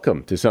 Bent.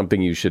 Welcome to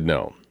Something You Should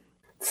Know.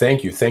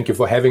 Thank you. Thank you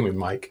for having me,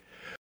 Mike.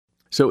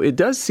 So it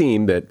does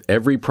seem that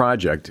every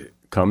project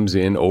comes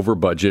in over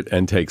budget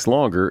and takes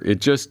longer. It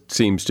just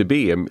seems to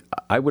be.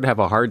 I would have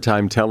a hard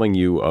time telling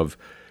you of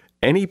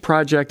any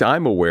project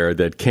I'm aware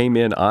that came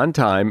in on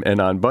time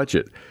and on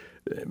budget.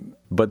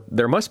 But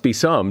there must be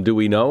some. Do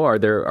we know? Are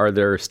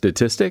there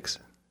statistics?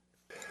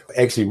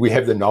 Actually, we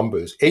have the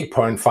numbers.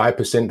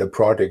 8.5% of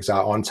projects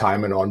are on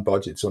time and on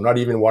budget, so not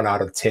even 1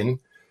 out of 10.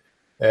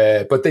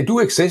 But they do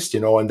exist,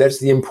 and that's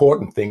the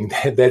important thing.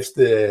 That's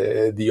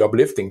the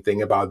uplifting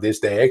thing about this.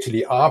 There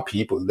actually are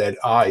people that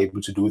are able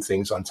to do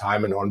things on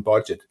time and on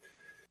budget.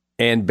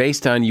 And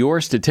based on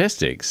your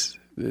statistics,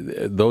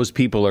 those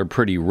people are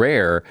pretty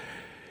rare.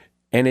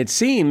 And it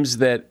seems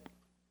that,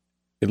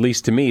 at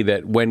least to me,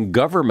 that when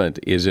government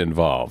is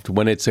involved,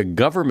 when it's a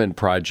government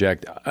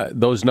project,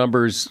 those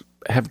numbers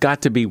have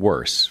got to be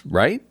worse,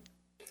 right?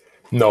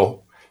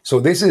 No. So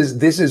this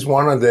is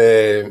one of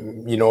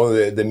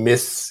the the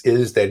myths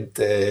is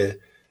that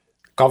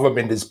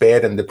government is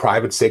bad and the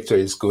private sector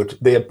is good.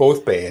 They are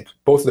both bad.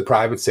 Both the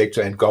private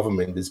sector and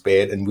government is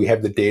bad, and we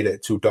have the data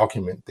to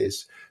document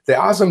this. There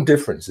are some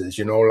differences,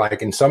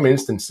 like in some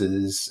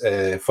instances,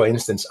 for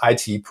instance,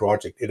 IT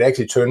project, it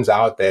actually turns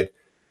out that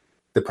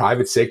the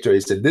private sector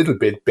is a little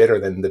bit better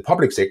than the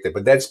public sector,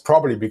 but that's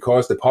probably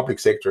because the public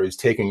sector is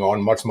taking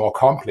on much more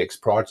complex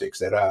projects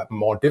that are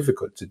more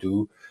difficult to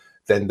do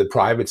than the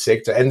private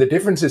sector. And the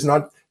difference is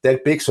not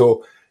that big.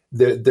 So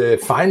the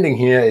finding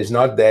here is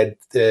not that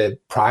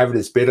private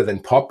is better than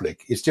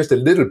public. It's just a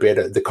little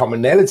better. The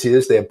commonality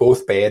is they're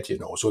both bad,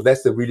 So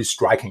that's the really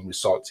striking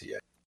result here.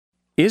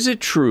 Is it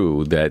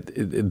true that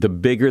the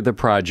bigger the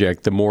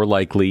project, the more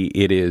likely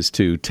it is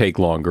to take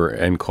longer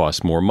and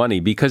cost more money?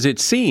 Because it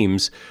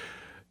seems,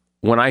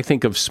 when I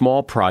think of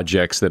small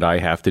projects that I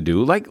have to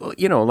do, like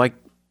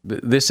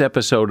this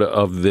episode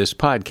of this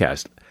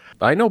podcast,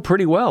 I know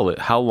pretty well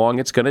how long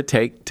it's going to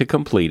take to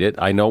complete it.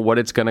 I know what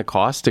it's going to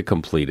cost to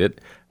complete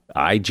it.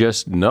 I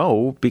just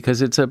know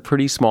because it's a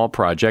pretty small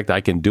project. I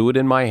can do it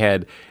in my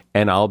head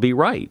and I'll be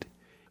right.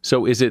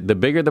 So is it the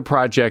bigger the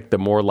project, the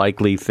more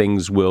likely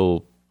things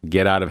will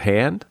get out of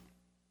hand?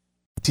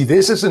 See,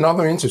 this is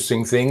another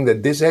interesting thing,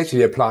 that this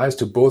actually applies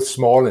to both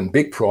small and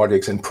big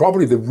projects. And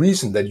probably the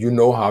reason that you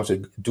know how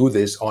to do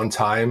this on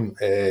time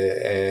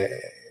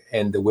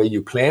and the way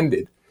you planned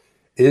it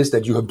is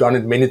that you have done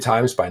it many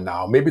times by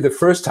now. Maybe the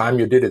first time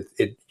you did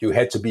it, you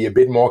had to be a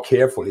bit more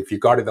careful if you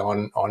got it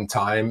on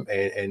time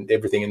and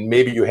everything. And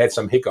maybe you had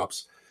some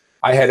hiccups.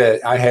 I had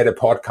a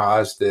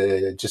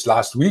podcast just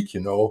last week,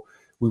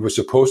 we were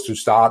supposed to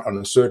start on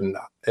a certain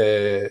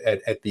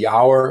at the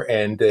hour,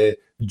 and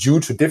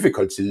due to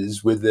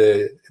difficulties with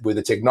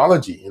the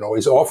technology,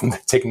 it's often the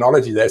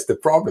technology that's the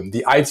problem.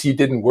 The IT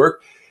didn't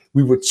work.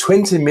 We were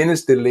 20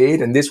 minutes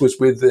delayed, and this was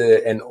with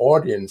an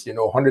audience,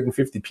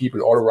 150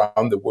 people all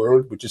around the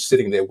world, were just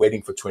sitting there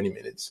waiting for 20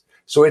 minutes.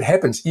 So it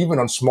happens even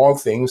on small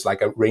things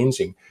like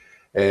arranging,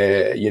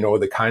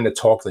 the kind of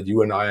talk that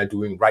you and I are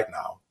doing right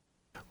now.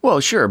 Well,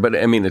 sure, but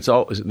I mean, there's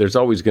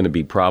always going to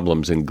be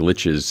problems and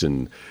glitches,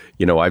 and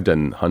I've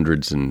done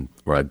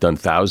I've done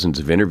thousands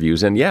of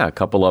interviews, and a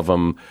couple of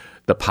them,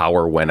 the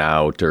power went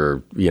out,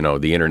 or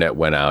the internet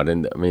went out,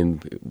 and I mean,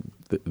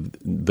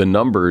 the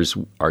numbers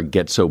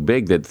get so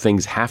big that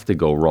things have to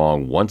go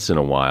wrong once in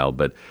a while.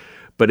 But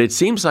it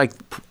seems like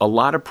a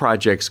lot of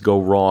projects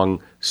go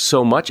wrong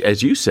so much,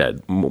 as you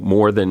said,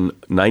 more than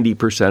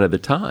 90% of the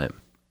time.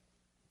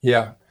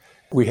 Yeah,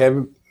 we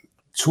have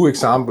two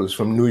examples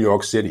from New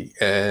York City.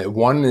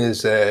 One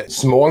is a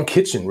small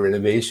kitchen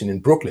renovation in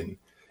Brooklyn,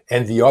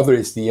 and the other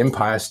is the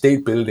Empire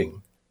State Building.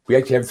 We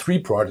actually have three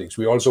projects.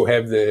 We also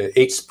have the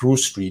 8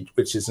 Spruce Street,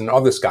 which is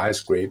another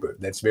skyscraper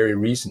that's very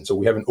recent. So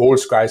we have an old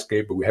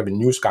skyscraper, we have a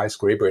new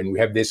skyscraper, and we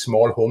have this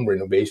small home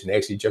renovation,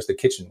 actually just a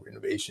kitchen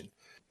renovation.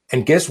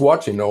 And guess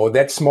what?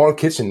 That small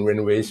kitchen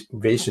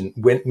renovation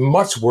went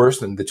much worse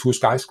than the two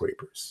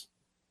skyscrapers.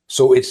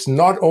 So it's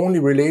not only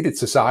related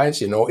to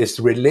size, it's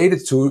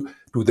related to,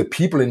 do the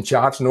people in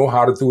charge know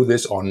how to do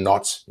this or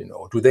not?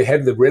 Do they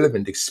have the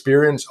relevant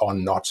experience or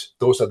not?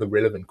 Those are the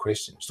relevant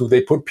questions. Do they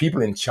put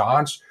people in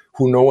charge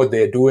who know what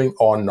they're doing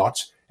or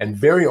not? And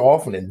very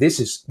often, and this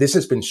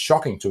has been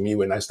shocking to me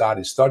when I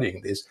started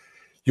studying this,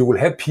 you will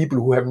have people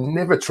who have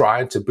never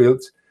tried to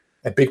build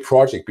a big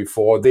project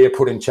before. They are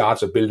put in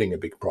charge of building a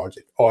big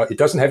project. Or it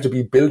doesn't have to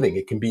be building,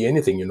 it can be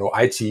anything.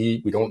 IT,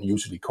 we don't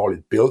usually call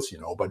it built,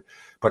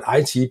 but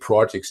IT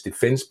projects,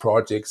 defense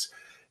projects,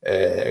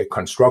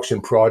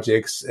 construction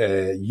projects,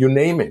 you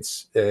name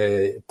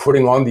it,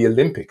 putting on the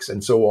Olympics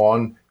and so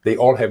on, they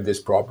all have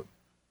this problem.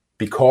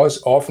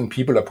 Because often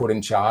people are put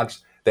in charge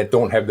that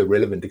don't have the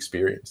relevant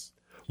experience.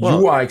 Well,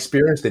 you are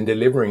experienced in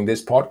delivering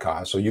this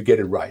podcast, so you get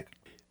it right.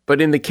 But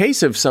in the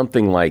case of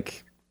something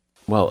like,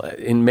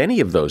 in many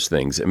of those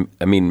things,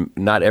 I mean,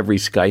 not every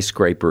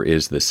skyscraper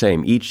is the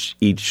same. Each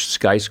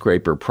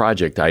skyscraper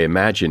project, I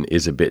imagine,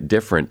 is a bit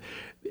different.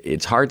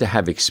 It's hard to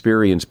have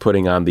experience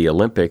putting on the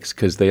Olympics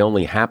because they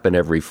only happen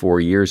every 4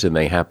 years and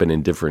they happen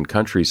in different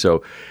countries.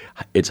 So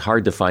it's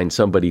hard to find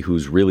somebody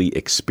who's really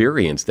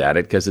experienced at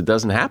it because it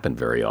doesn't happen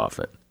very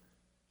often.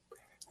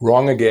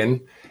 Wrong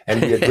again.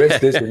 And we address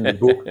this in the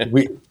book.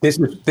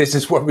 This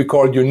is what we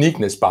call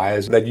uniqueness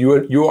bias, that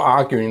you're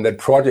arguing that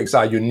projects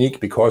are unique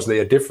because they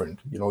are different.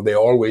 They're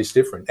always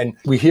different. And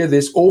we hear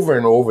this over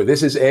and over.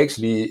 This is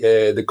actually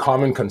the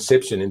common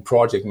conception in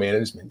project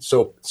management.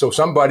 So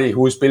somebody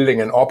who is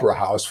building an opera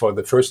house for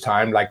the first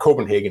time, like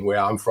Copenhagen, where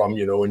I'm from,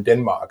 in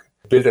Denmark,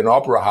 built an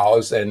opera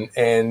house and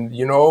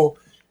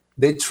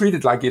they treat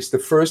it like it's the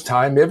first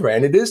time ever,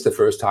 and it is the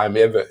first time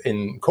ever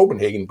in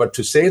Copenhagen. But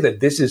to say that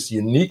this is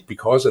unique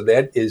because of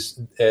that is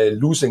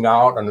losing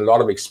out on a lot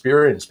of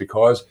experience,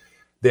 because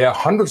there are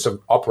hundreds of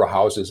opera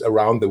houses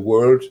around the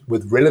world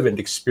with relevant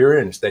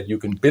experience that you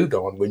can build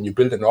on when you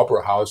build an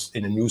opera house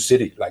in a new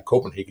city like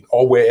Copenhagen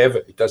or wherever,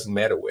 it doesn't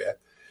matter where.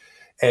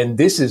 And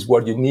this is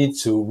what you need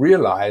to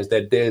realize,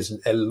 that there's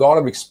a lot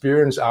of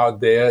experience out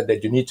there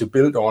that you need to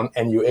build on,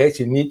 and you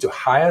actually need to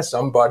hire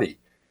somebody.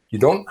 You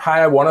don't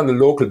hire one of the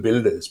local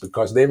builders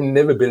because they've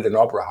never built an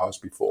opera house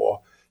before.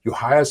 you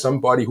hire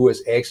somebody who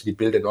has actually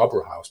built an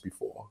opera house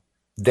before.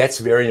 That's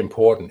very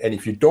important. And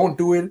if you don't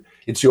do it,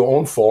 it's your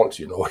own fault.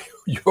 You're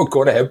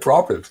going to have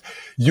problems.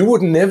 You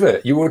would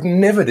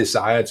never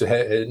decide to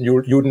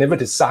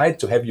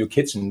have your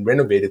kitchen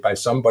renovated by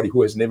somebody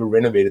who has never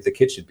renovated the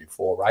kitchen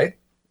before, right?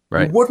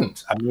 Right. You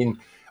wouldn't. I mean,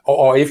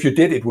 or if you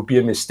did, it would be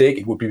a mistake.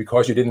 It would be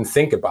because you didn't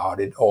think about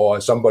it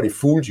or somebody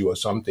fooled you or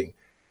something.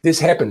 This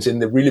happens in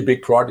the really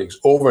big projects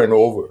over and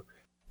over.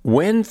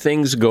 When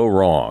things go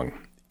wrong,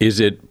 is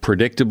it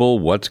predictable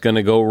what's going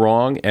to go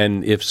wrong?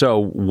 And if so,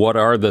 what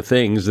are the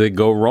things that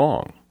go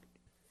wrong?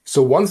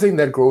 So one thing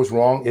that goes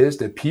wrong is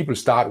that people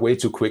start way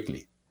too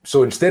quickly.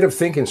 So instead of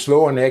thinking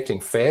slow and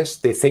acting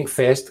fast, they think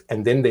fast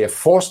and then they are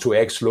forced to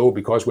act slow,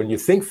 because when you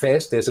think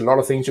fast, there's a lot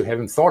of things you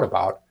haven't thought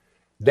about.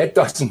 That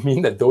doesn't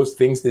mean that those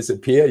things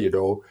disappear,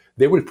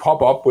 They will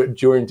pop up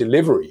during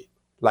delivery.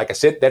 Like I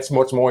said, that's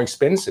much more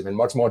expensive and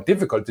much more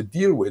difficult to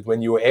deal with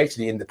when you're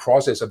actually in the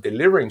process of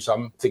delivering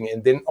something,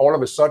 and then all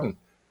of a sudden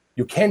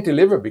you can't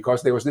deliver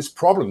because there was this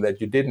problem that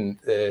you didn't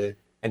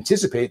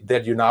anticipate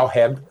that you now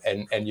have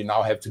and you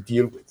now have to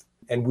deal with.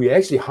 And we're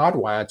actually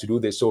hardwired to do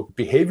this. So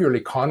behavioral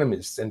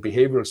economists and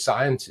behavioral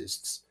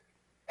scientists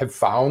have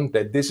found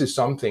that this is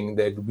something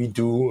that we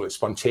do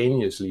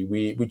spontaneously.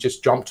 We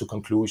just jump to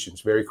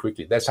conclusions very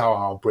quickly. That's how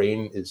our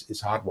brain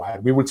is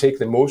hardwired. We will take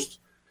the most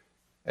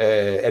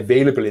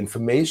available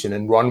information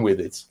and run with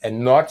it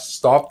and not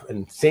stop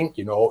and think,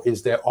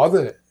 is there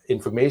other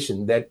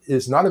information that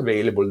is not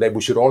available that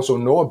we should also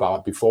know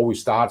about before we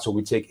start, so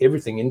we take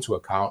everything into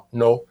account?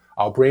 No,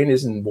 our brain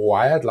isn't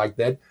wired like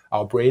that.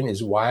 Our brain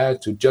is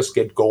wired to just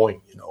get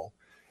going,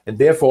 and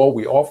therefore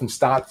we often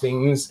start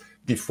things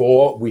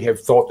before we have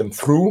thought them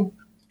through.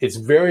 It's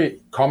very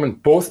common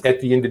both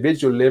at the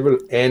individual level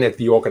and at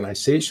the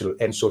organizational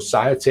and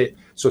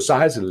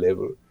societal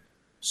level.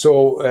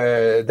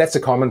 So that's a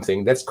common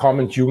thing. That's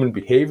common human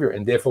behavior,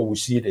 and therefore we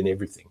see it in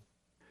everything.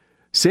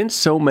 Since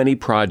so many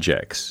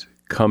projects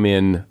come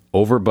in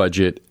over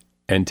budget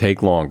and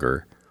take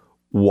longer,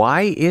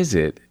 why is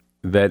it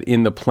that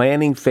in the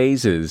planning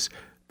phases,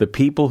 the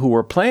people who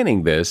are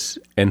planning this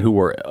and who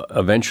are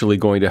eventually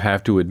going to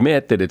have to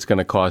admit that it's going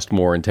to cost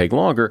more and take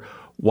longer,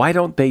 why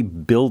don't they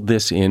build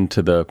this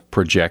into the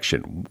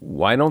projection?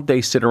 Why don't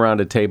they sit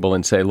around a table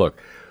and say,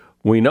 look,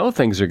 we know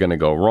things are going to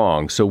go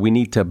wrong, so we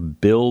need to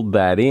build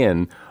that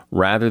in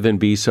rather than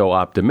be so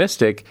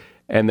optimistic,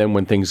 and then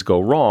when things go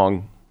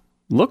wrong,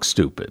 look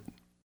stupid.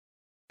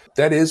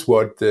 That is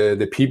what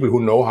the people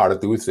who know how to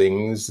do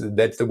things,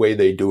 that's the way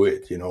they do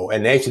it,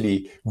 And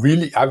actually,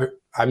 really,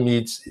 I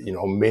meet,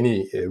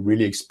 many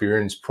really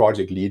experienced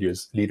project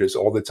leaders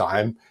all the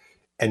time,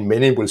 and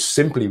many will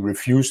simply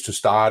refuse to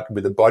start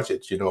with a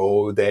budget,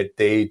 that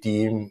they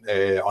deem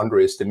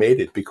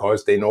underestimated,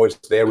 because they know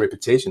it's their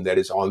reputation that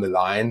is on the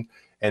line,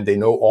 and they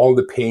know all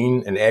the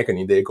pain and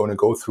agony they're going to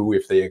go through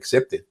if they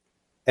accept it,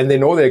 and they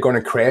know they're going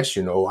to crash.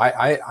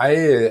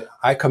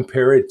 I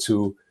compare it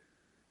to,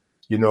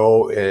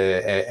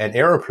 an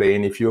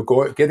airplane. If you're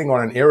getting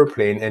on an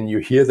airplane and you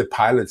hear the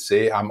pilot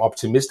say, "I'm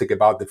optimistic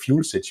about the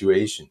fuel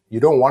situation," you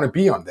don't want to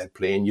be on that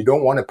plane. You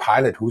don't want a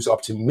pilot who's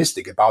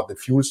optimistic about the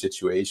fuel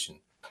situation.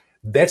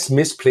 That's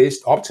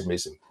misplaced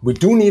optimism. We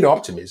do need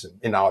optimism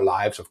in our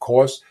lives, of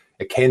course,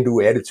 a can-do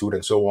attitude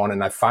and so on.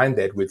 And I find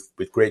that with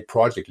great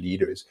project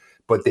leaders,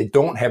 but they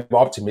don't have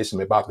optimism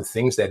about the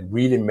things that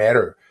really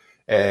matter,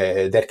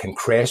 that can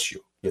crash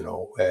you,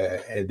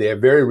 and they're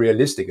very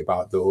realistic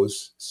about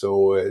those.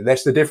 So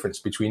that's the difference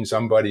between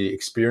somebody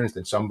experienced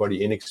and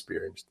somebody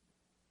inexperienced.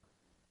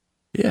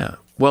 Yeah.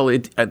 Well,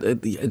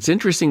 it's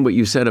interesting what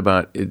you said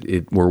about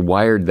it. We're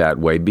wired that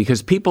way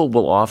because people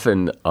will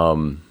often,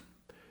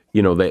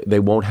 they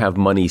won't have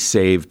money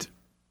saved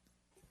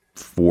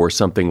for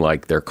something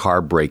like their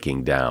car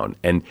breaking down.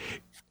 And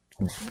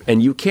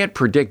you can't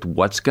predict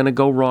what's going to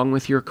go wrong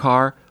with your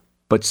car,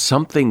 but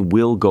something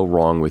will go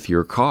wrong with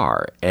your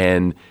car.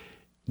 And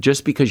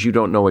just because you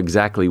don't know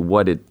exactly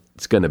what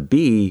it's going to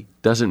be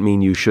doesn't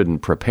mean you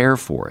shouldn't prepare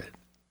for it.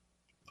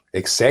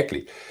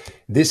 Exactly.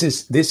 This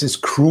is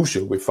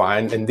crucial, we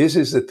find. And this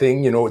is the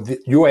thing,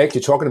 you're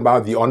actually talking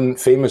about the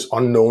famous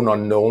unknown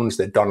unknowns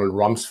that Donald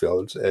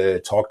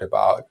Rumsfeld talked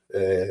about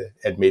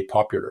and made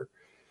popular.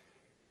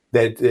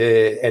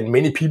 And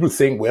many people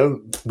think, well,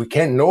 we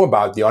can't know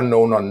about the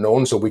unknown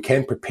unknowns, so we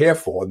can't prepare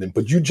for them.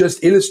 But you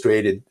just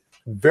illustrated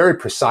very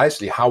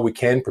precisely how we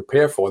can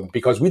prepare for them,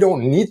 because we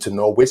don't need to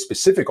know which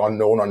specific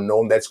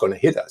unknown that's going to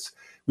hit us.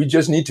 We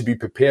just need to be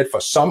prepared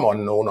for some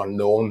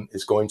unknown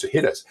is going to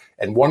hit us.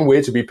 And one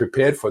way to be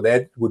prepared for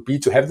that would be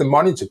to have the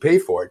money to pay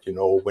for it,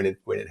 when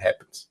it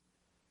happens.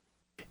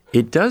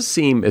 It does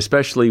seem,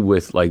 especially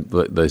with like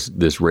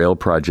this rail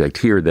project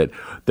here, that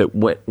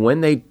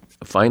when they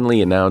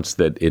finally announce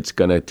that it's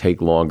going to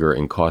take longer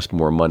and cost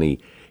more money,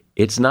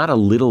 it's not a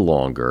little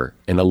longer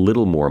and a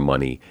little more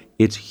money.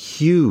 It's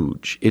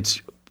huge.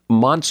 It's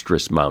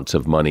monstrous amounts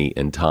of money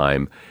and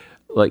time.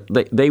 Like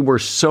they were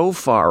so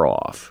far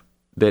off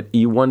that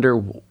you wonder,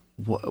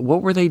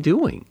 what were they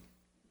doing?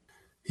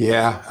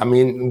 Yeah, I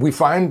mean, we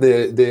find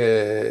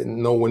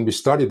when we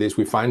study this,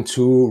 we find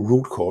two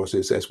root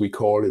causes, as we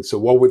call it. So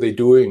what were they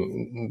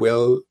doing?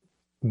 Well,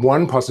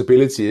 one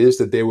possibility is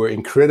that they were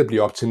incredibly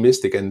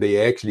optimistic and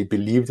they actually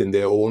believed in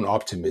their own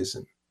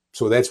optimism.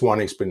 So that's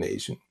one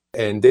explanation.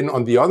 And then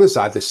on the other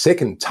side, the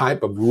second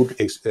type of root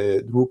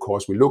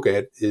cause we look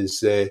at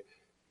is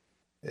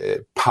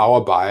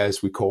power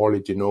bias, we call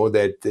it,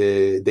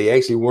 that they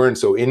actually weren't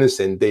so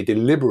innocent. They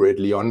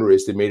deliberately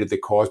underestimated the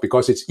cost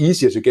because it's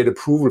easier to get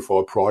approval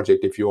for a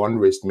project if you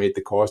underestimate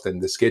the cost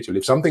and the schedule.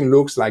 If something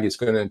looks like it's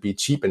going to be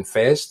cheap and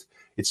fast,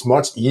 it's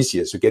much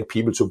easier to get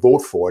people to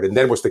vote for it. And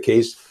that was the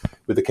case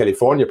with the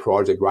California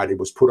project, right? It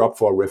was put up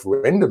for a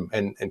referendum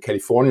and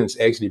Californians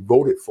actually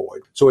voted for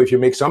it. So if you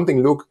make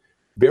something look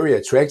very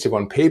attractive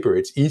on paper,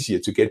 it's easier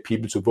to get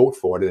people to vote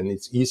for it and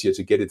it's easier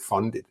to get it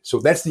funded. So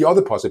that's the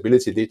other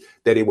possibility,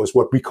 that it was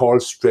what we call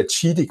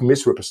strategic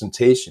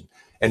misrepresentation.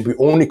 And we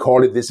only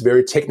call it this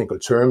very technical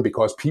term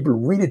because people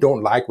really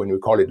don't like when we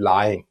call it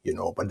lying,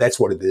 but that's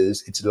what it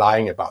is. It's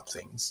lying about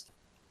things.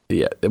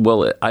 Yeah,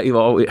 well,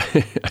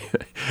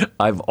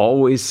 I've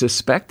always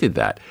suspected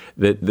that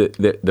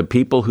the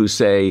people who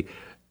say,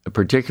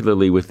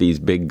 particularly with these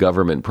big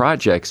government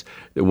projects,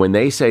 when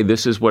they say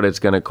this is what it's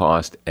going to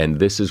cost and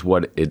this is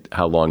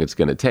how long it's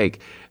going to take,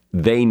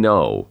 they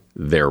know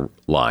they're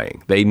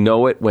lying. They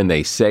know it when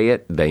they say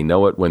it. They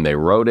know it when they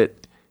wrote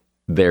it.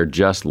 They're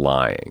just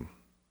lying.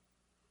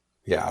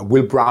 Yeah,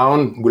 Will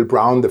Brown,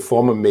 the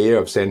former mayor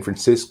of San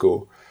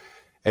Francisco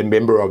and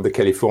member of the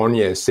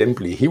California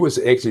Assembly, he was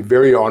actually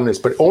very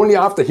honest, but only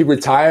after he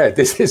retired.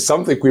 This is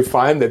something we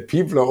find, that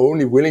people are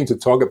only willing to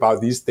talk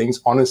about these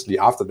things honestly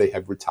after they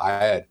have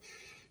retired.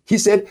 He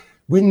said,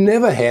 we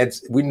never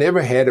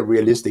had a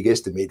realistic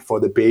estimate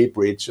for the Bay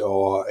Bridge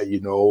or,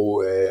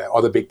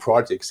 other big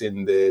projects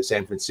in the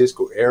San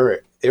Francisco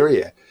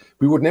area.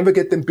 We would never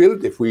get them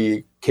built if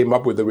we came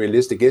up with a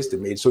realistic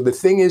estimate. So the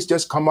thing is,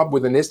 just come up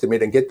with an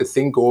estimate and get the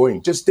thing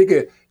going. Just dig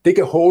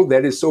a hole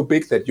that is so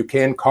big that you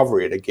can't cover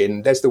it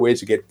again. That's the way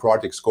to get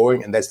projects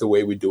going, and that's the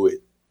way we do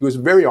it. He was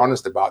very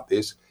honest about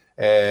this.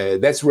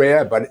 That's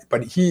rare,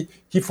 but he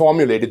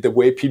formulated the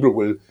way people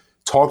will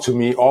talk to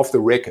me off the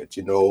record,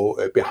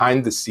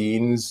 behind the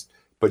scenes,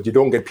 but you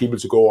don't get people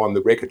to go on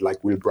the record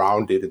like Will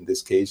Brown did in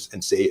this case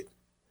and say it.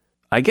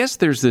 I guess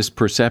there's this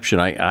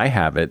perception, I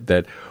have it,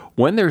 that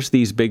when there's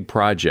these big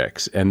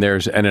projects and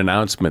there's an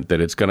announcement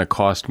that it's going to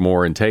cost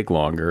more and take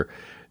longer,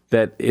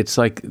 that it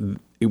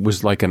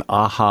was like an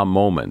aha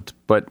moment.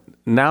 But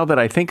now that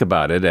I think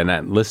about it and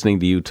I'm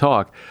listening to you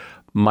talk,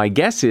 my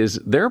guess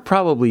is there are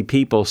probably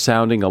people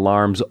sounding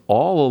alarms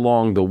all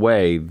along the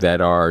way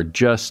that are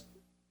just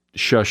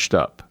shushed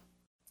up.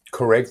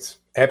 Correct.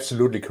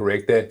 Absolutely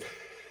correct.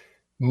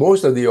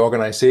 Most of the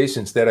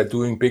organizations that are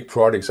doing big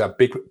projects are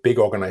big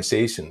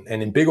organizations.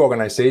 And in big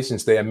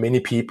organizations, there are many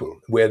people.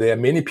 Where there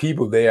are many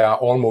people, there are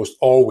almost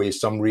always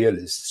some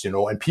realists,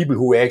 and people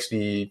who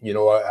actually,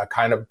 are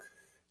kind of,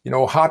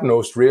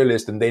 hard-nosed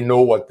realists, and they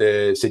know what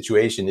the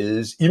situation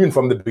is, even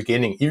from the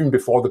beginning, even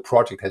before the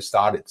project has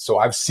started. So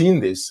I've seen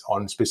this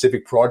on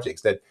specific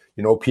projects that,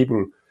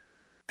 people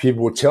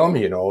would tell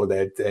me,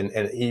 that,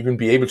 and even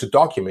be able to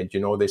document,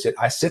 they said,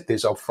 I said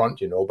this up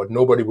front, but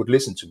nobody would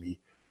listen to me.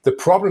 The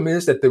problem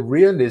is that the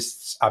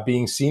realists are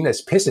being seen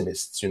as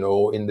pessimists,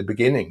 in the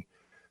beginning.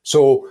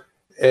 So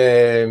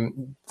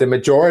the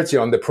majority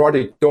on the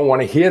project don't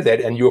want to hear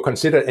that, and you're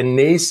considered a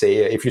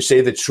naysayer if you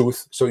say the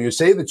truth. So you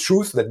say the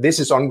truth that this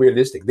is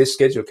unrealistic, this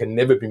schedule can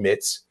never be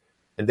met.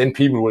 And then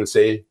people will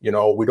say, we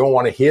don't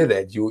want to hear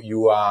that.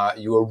 You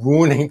are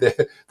ruining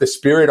the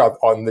spirit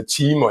on the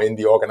team or in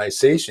the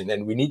organization,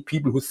 and we need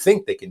people who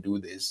think they can do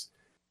this.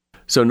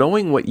 So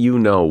knowing what you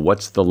know,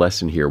 what's the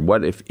lesson here?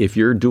 What if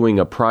you're doing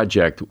a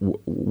project,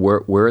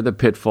 where are the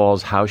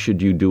pitfalls? How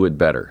should you do it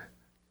better?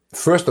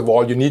 First of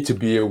all, you need to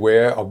be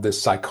aware of the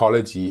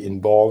psychology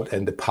involved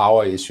and the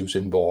power issues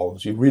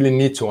involved. You really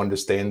need to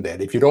understand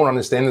that. If you don't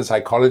understand the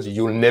psychology,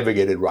 you'll never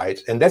get it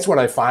right. And that's what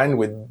I find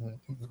with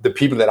the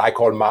people that I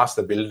call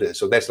master builders.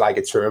 So that's like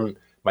a term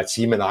my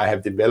team and I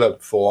have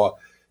developed for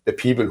the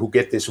people who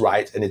get this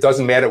right. And it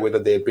doesn't matter whether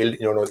they build,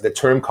 the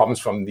term comes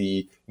from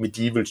the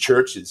medieval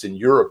churches in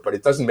Europe, but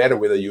it doesn't matter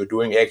whether you're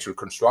doing actual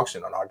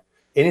construction or not.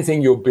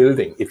 Anything you're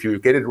building, if you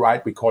get it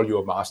right, we call you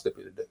a master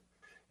builder.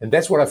 And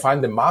that's what I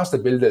find the master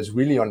builders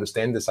really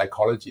understand the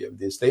psychology of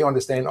this. They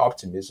understand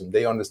optimism,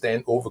 they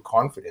understand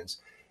overconfidence,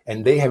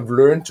 and they have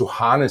learned to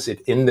harness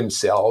it in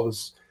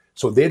themselves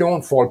so they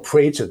don't fall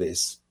prey to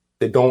this.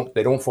 They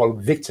don't fall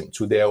victim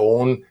to their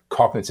own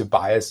cognitive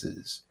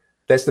biases.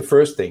 That's the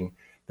first thing.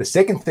 The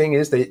second thing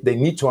is they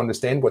need to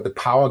understand what the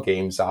power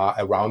games are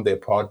around their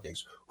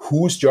projects.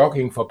 Who's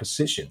jockeying for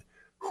position?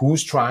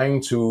 Who's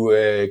trying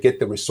to get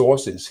the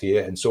resources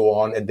here and so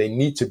on? And they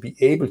need to be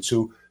able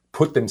to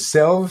put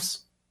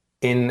themselves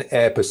in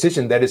a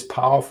position that is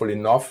powerful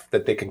enough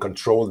that they can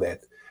control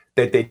that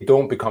they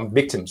don't become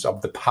victims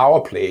of the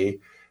power play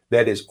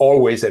that is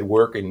always at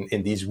work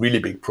in these really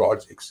big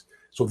projects.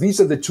 So these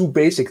are the two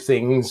basic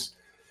things.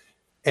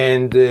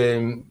 And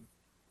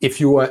if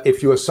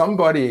you are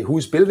somebody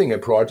who's building a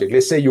project,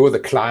 let's say you're the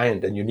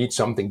client and you need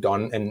something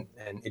done, and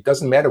it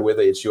doesn't matter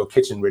whether it's your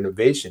kitchen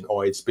renovation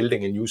or it's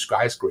building a new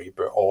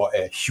skyscraper or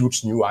a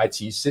huge new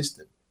IT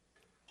system,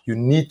 you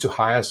need to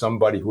hire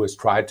somebody who has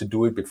tried to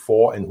do it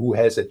before and who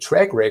has a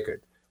track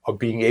record of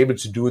being able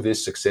to do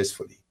this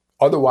successfully.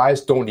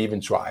 Otherwise, don't even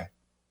try.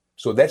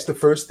 So that's the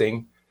first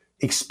thing,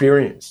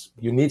 experience.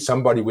 You need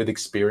somebody with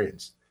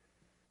experience.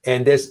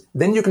 And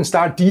then you can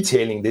start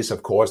detailing this,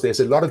 of course.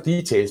 There's a lot of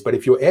details, but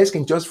if you're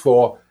asking just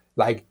for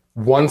like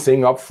one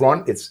thing up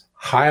front, it's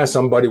hire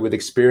somebody with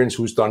experience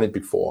who's done it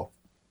before.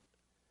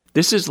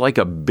 This is like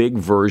a big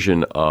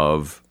version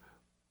of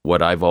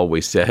what I've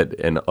always said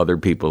and other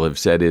people have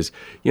said is,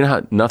 you know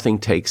how nothing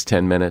takes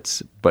 10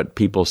 minutes, but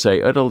people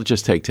say it'll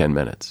just take 10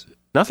 minutes.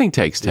 Nothing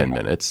takes 10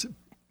 minutes.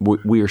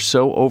 We are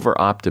so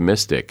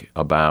over-optimistic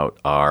about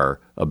our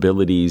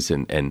abilities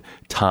and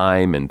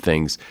time and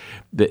things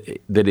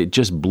that it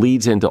just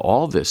bleeds into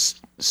all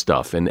this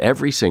stuff in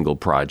every single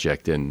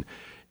project. And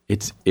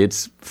it's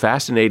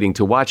fascinating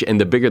to watch. And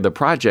the bigger the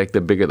project,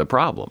 the bigger the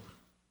problem.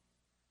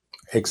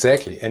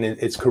 Exactly. And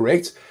it's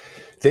correct.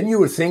 Then you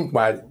would think,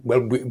 well,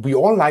 we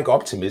all like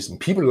optimism.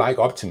 People like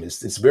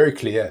optimists. It's very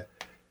clear.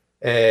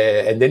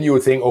 And then you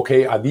would think,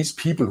 okay, are these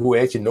people who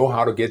actually know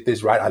how to get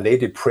this right? Are they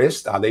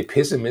depressed? Are they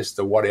pessimists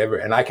or whatever?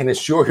 And I can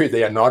assure you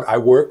they are not. I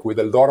work with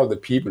a lot of the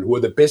people who are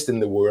the best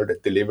in the world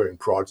at delivering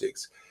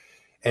projects.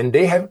 And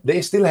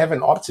they still have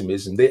an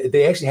optimism.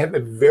 They actually have a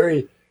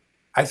very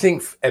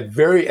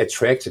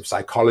attractive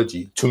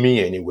psychology, to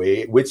me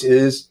anyway, which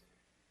is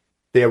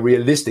they're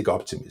realistic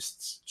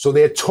optimists. So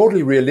they're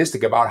totally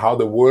realistic about how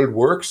the world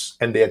works,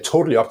 and they're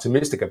totally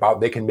optimistic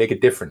about they can make a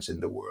difference in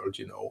the world,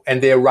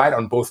 and they're right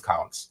on both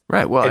counts.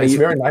 Right. Well, and it's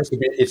very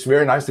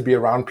nice to be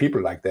around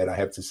people like that, I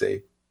have to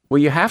say. Well,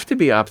 you have to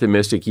be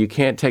optimistic. You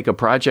can't take a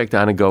project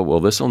on and go, well,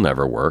 this will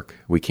never work.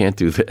 We can't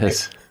do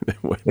this.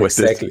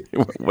 Exactly.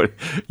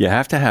 You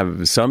have to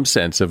have some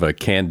sense of a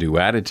can-do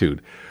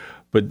attitude.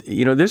 But,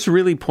 this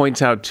really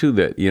points out, too,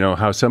 that,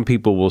 how some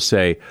people will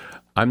say,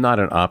 I'm not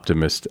an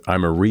optimist,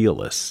 I'm a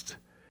realist.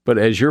 But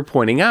as you're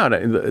pointing out,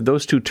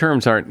 those two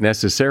terms aren't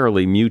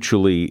necessarily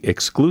mutually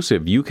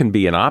exclusive. You can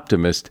be an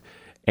optimist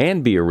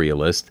and be a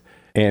realist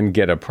and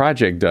get a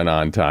project done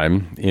on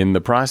time in the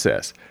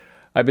process.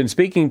 I've been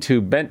speaking to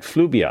Bent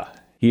Flubia.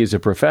 He is a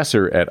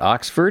professor at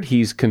Oxford.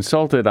 He's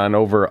consulted on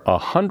over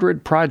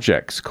 100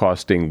 projects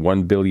costing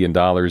 $1 billion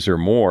or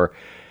more.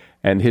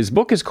 And his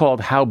book is called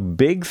How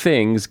Big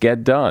Things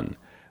Get Done: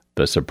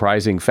 The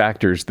Surprising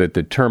Factors That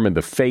Determine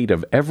the Fate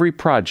of Every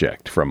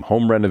Project, from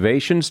home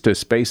renovations to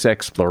space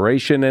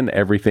exploration and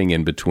everything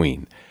in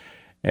between.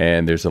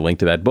 And there's a link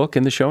to that book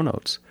in the show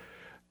notes.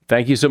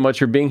 Thank you so much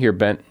for being here,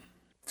 Bent.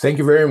 Thank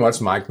you very much,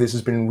 Mike. This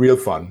has been real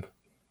fun.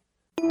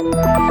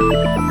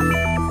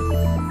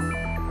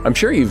 I'm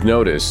sure you've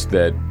noticed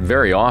that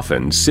very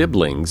often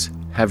siblings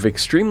have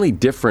extremely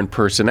different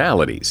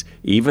personalities,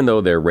 even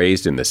though they're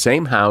raised in the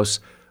same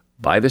house,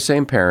 by the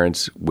same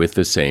parents, with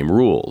the same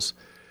rules.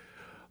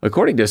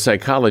 According to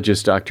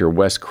psychologist Dr.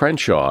 Wes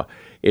Crenshaw,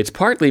 it's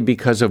partly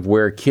because of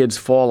where kids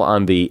fall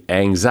on the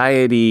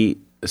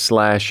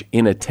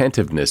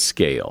anxiety/inattentiveness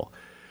scale.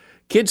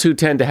 Kids who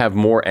tend to have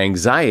more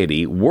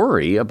anxiety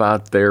worry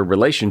about their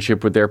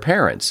relationship with their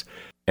parents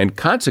and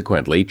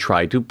consequently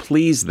try to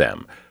please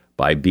them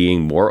by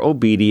being more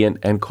obedient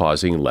and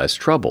causing less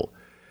trouble.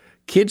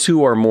 Kids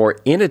who are more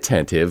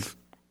inattentive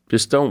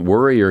just don't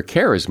worry or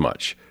care as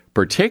much,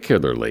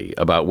 particularly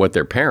about what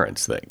their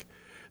parents think.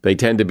 They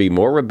tend to be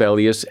more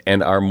rebellious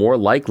and are more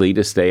likely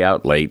to stay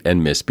out late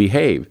and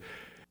misbehave.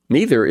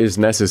 Neither is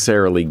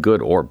necessarily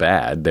good or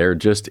bad. They're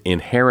just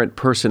inherent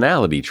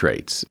personality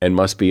traits and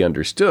must be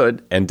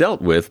understood and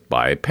dealt with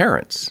by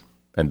parents.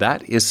 And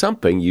that is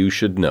something you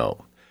should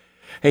know.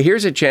 Hey,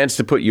 here's a chance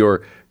to put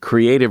your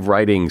creative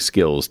writing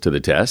skills to the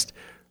test.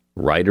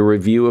 Write a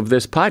review of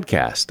this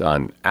podcast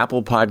on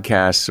Apple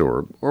Podcasts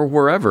or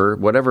wherever,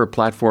 whatever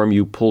platform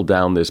you pull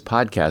down this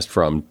podcast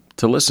from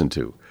to listen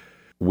to.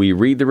 We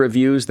read the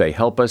reviews, they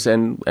help us,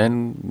 and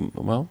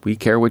we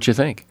care what you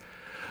think.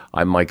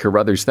 I'm Mike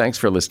Carruthers. Thanks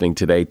for listening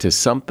today to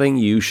Something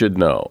You Should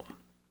Know.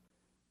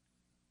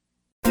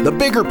 The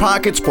Bigger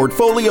Pockets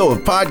portfolio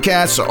of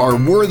podcasts are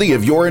worthy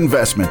of your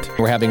investment.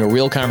 We're having a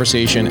real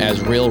conversation as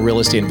real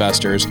estate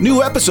investors.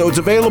 New episodes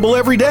available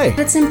every day.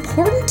 It's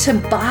important to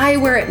buy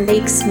where it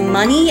makes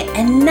money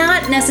and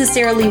not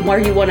necessarily where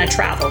you want to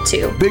travel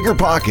to. Bigger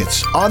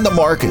Pockets, On the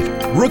Market,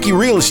 Rookie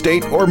Real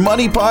Estate, or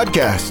Money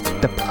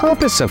Podcast. The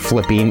purpose of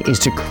flipping is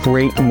to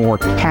create more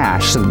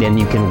cash so then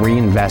you can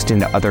reinvest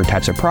into other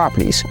types of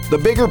properties. The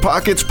Bigger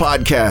Pockets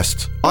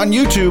Podcast on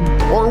YouTube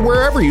or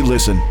wherever you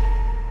listen.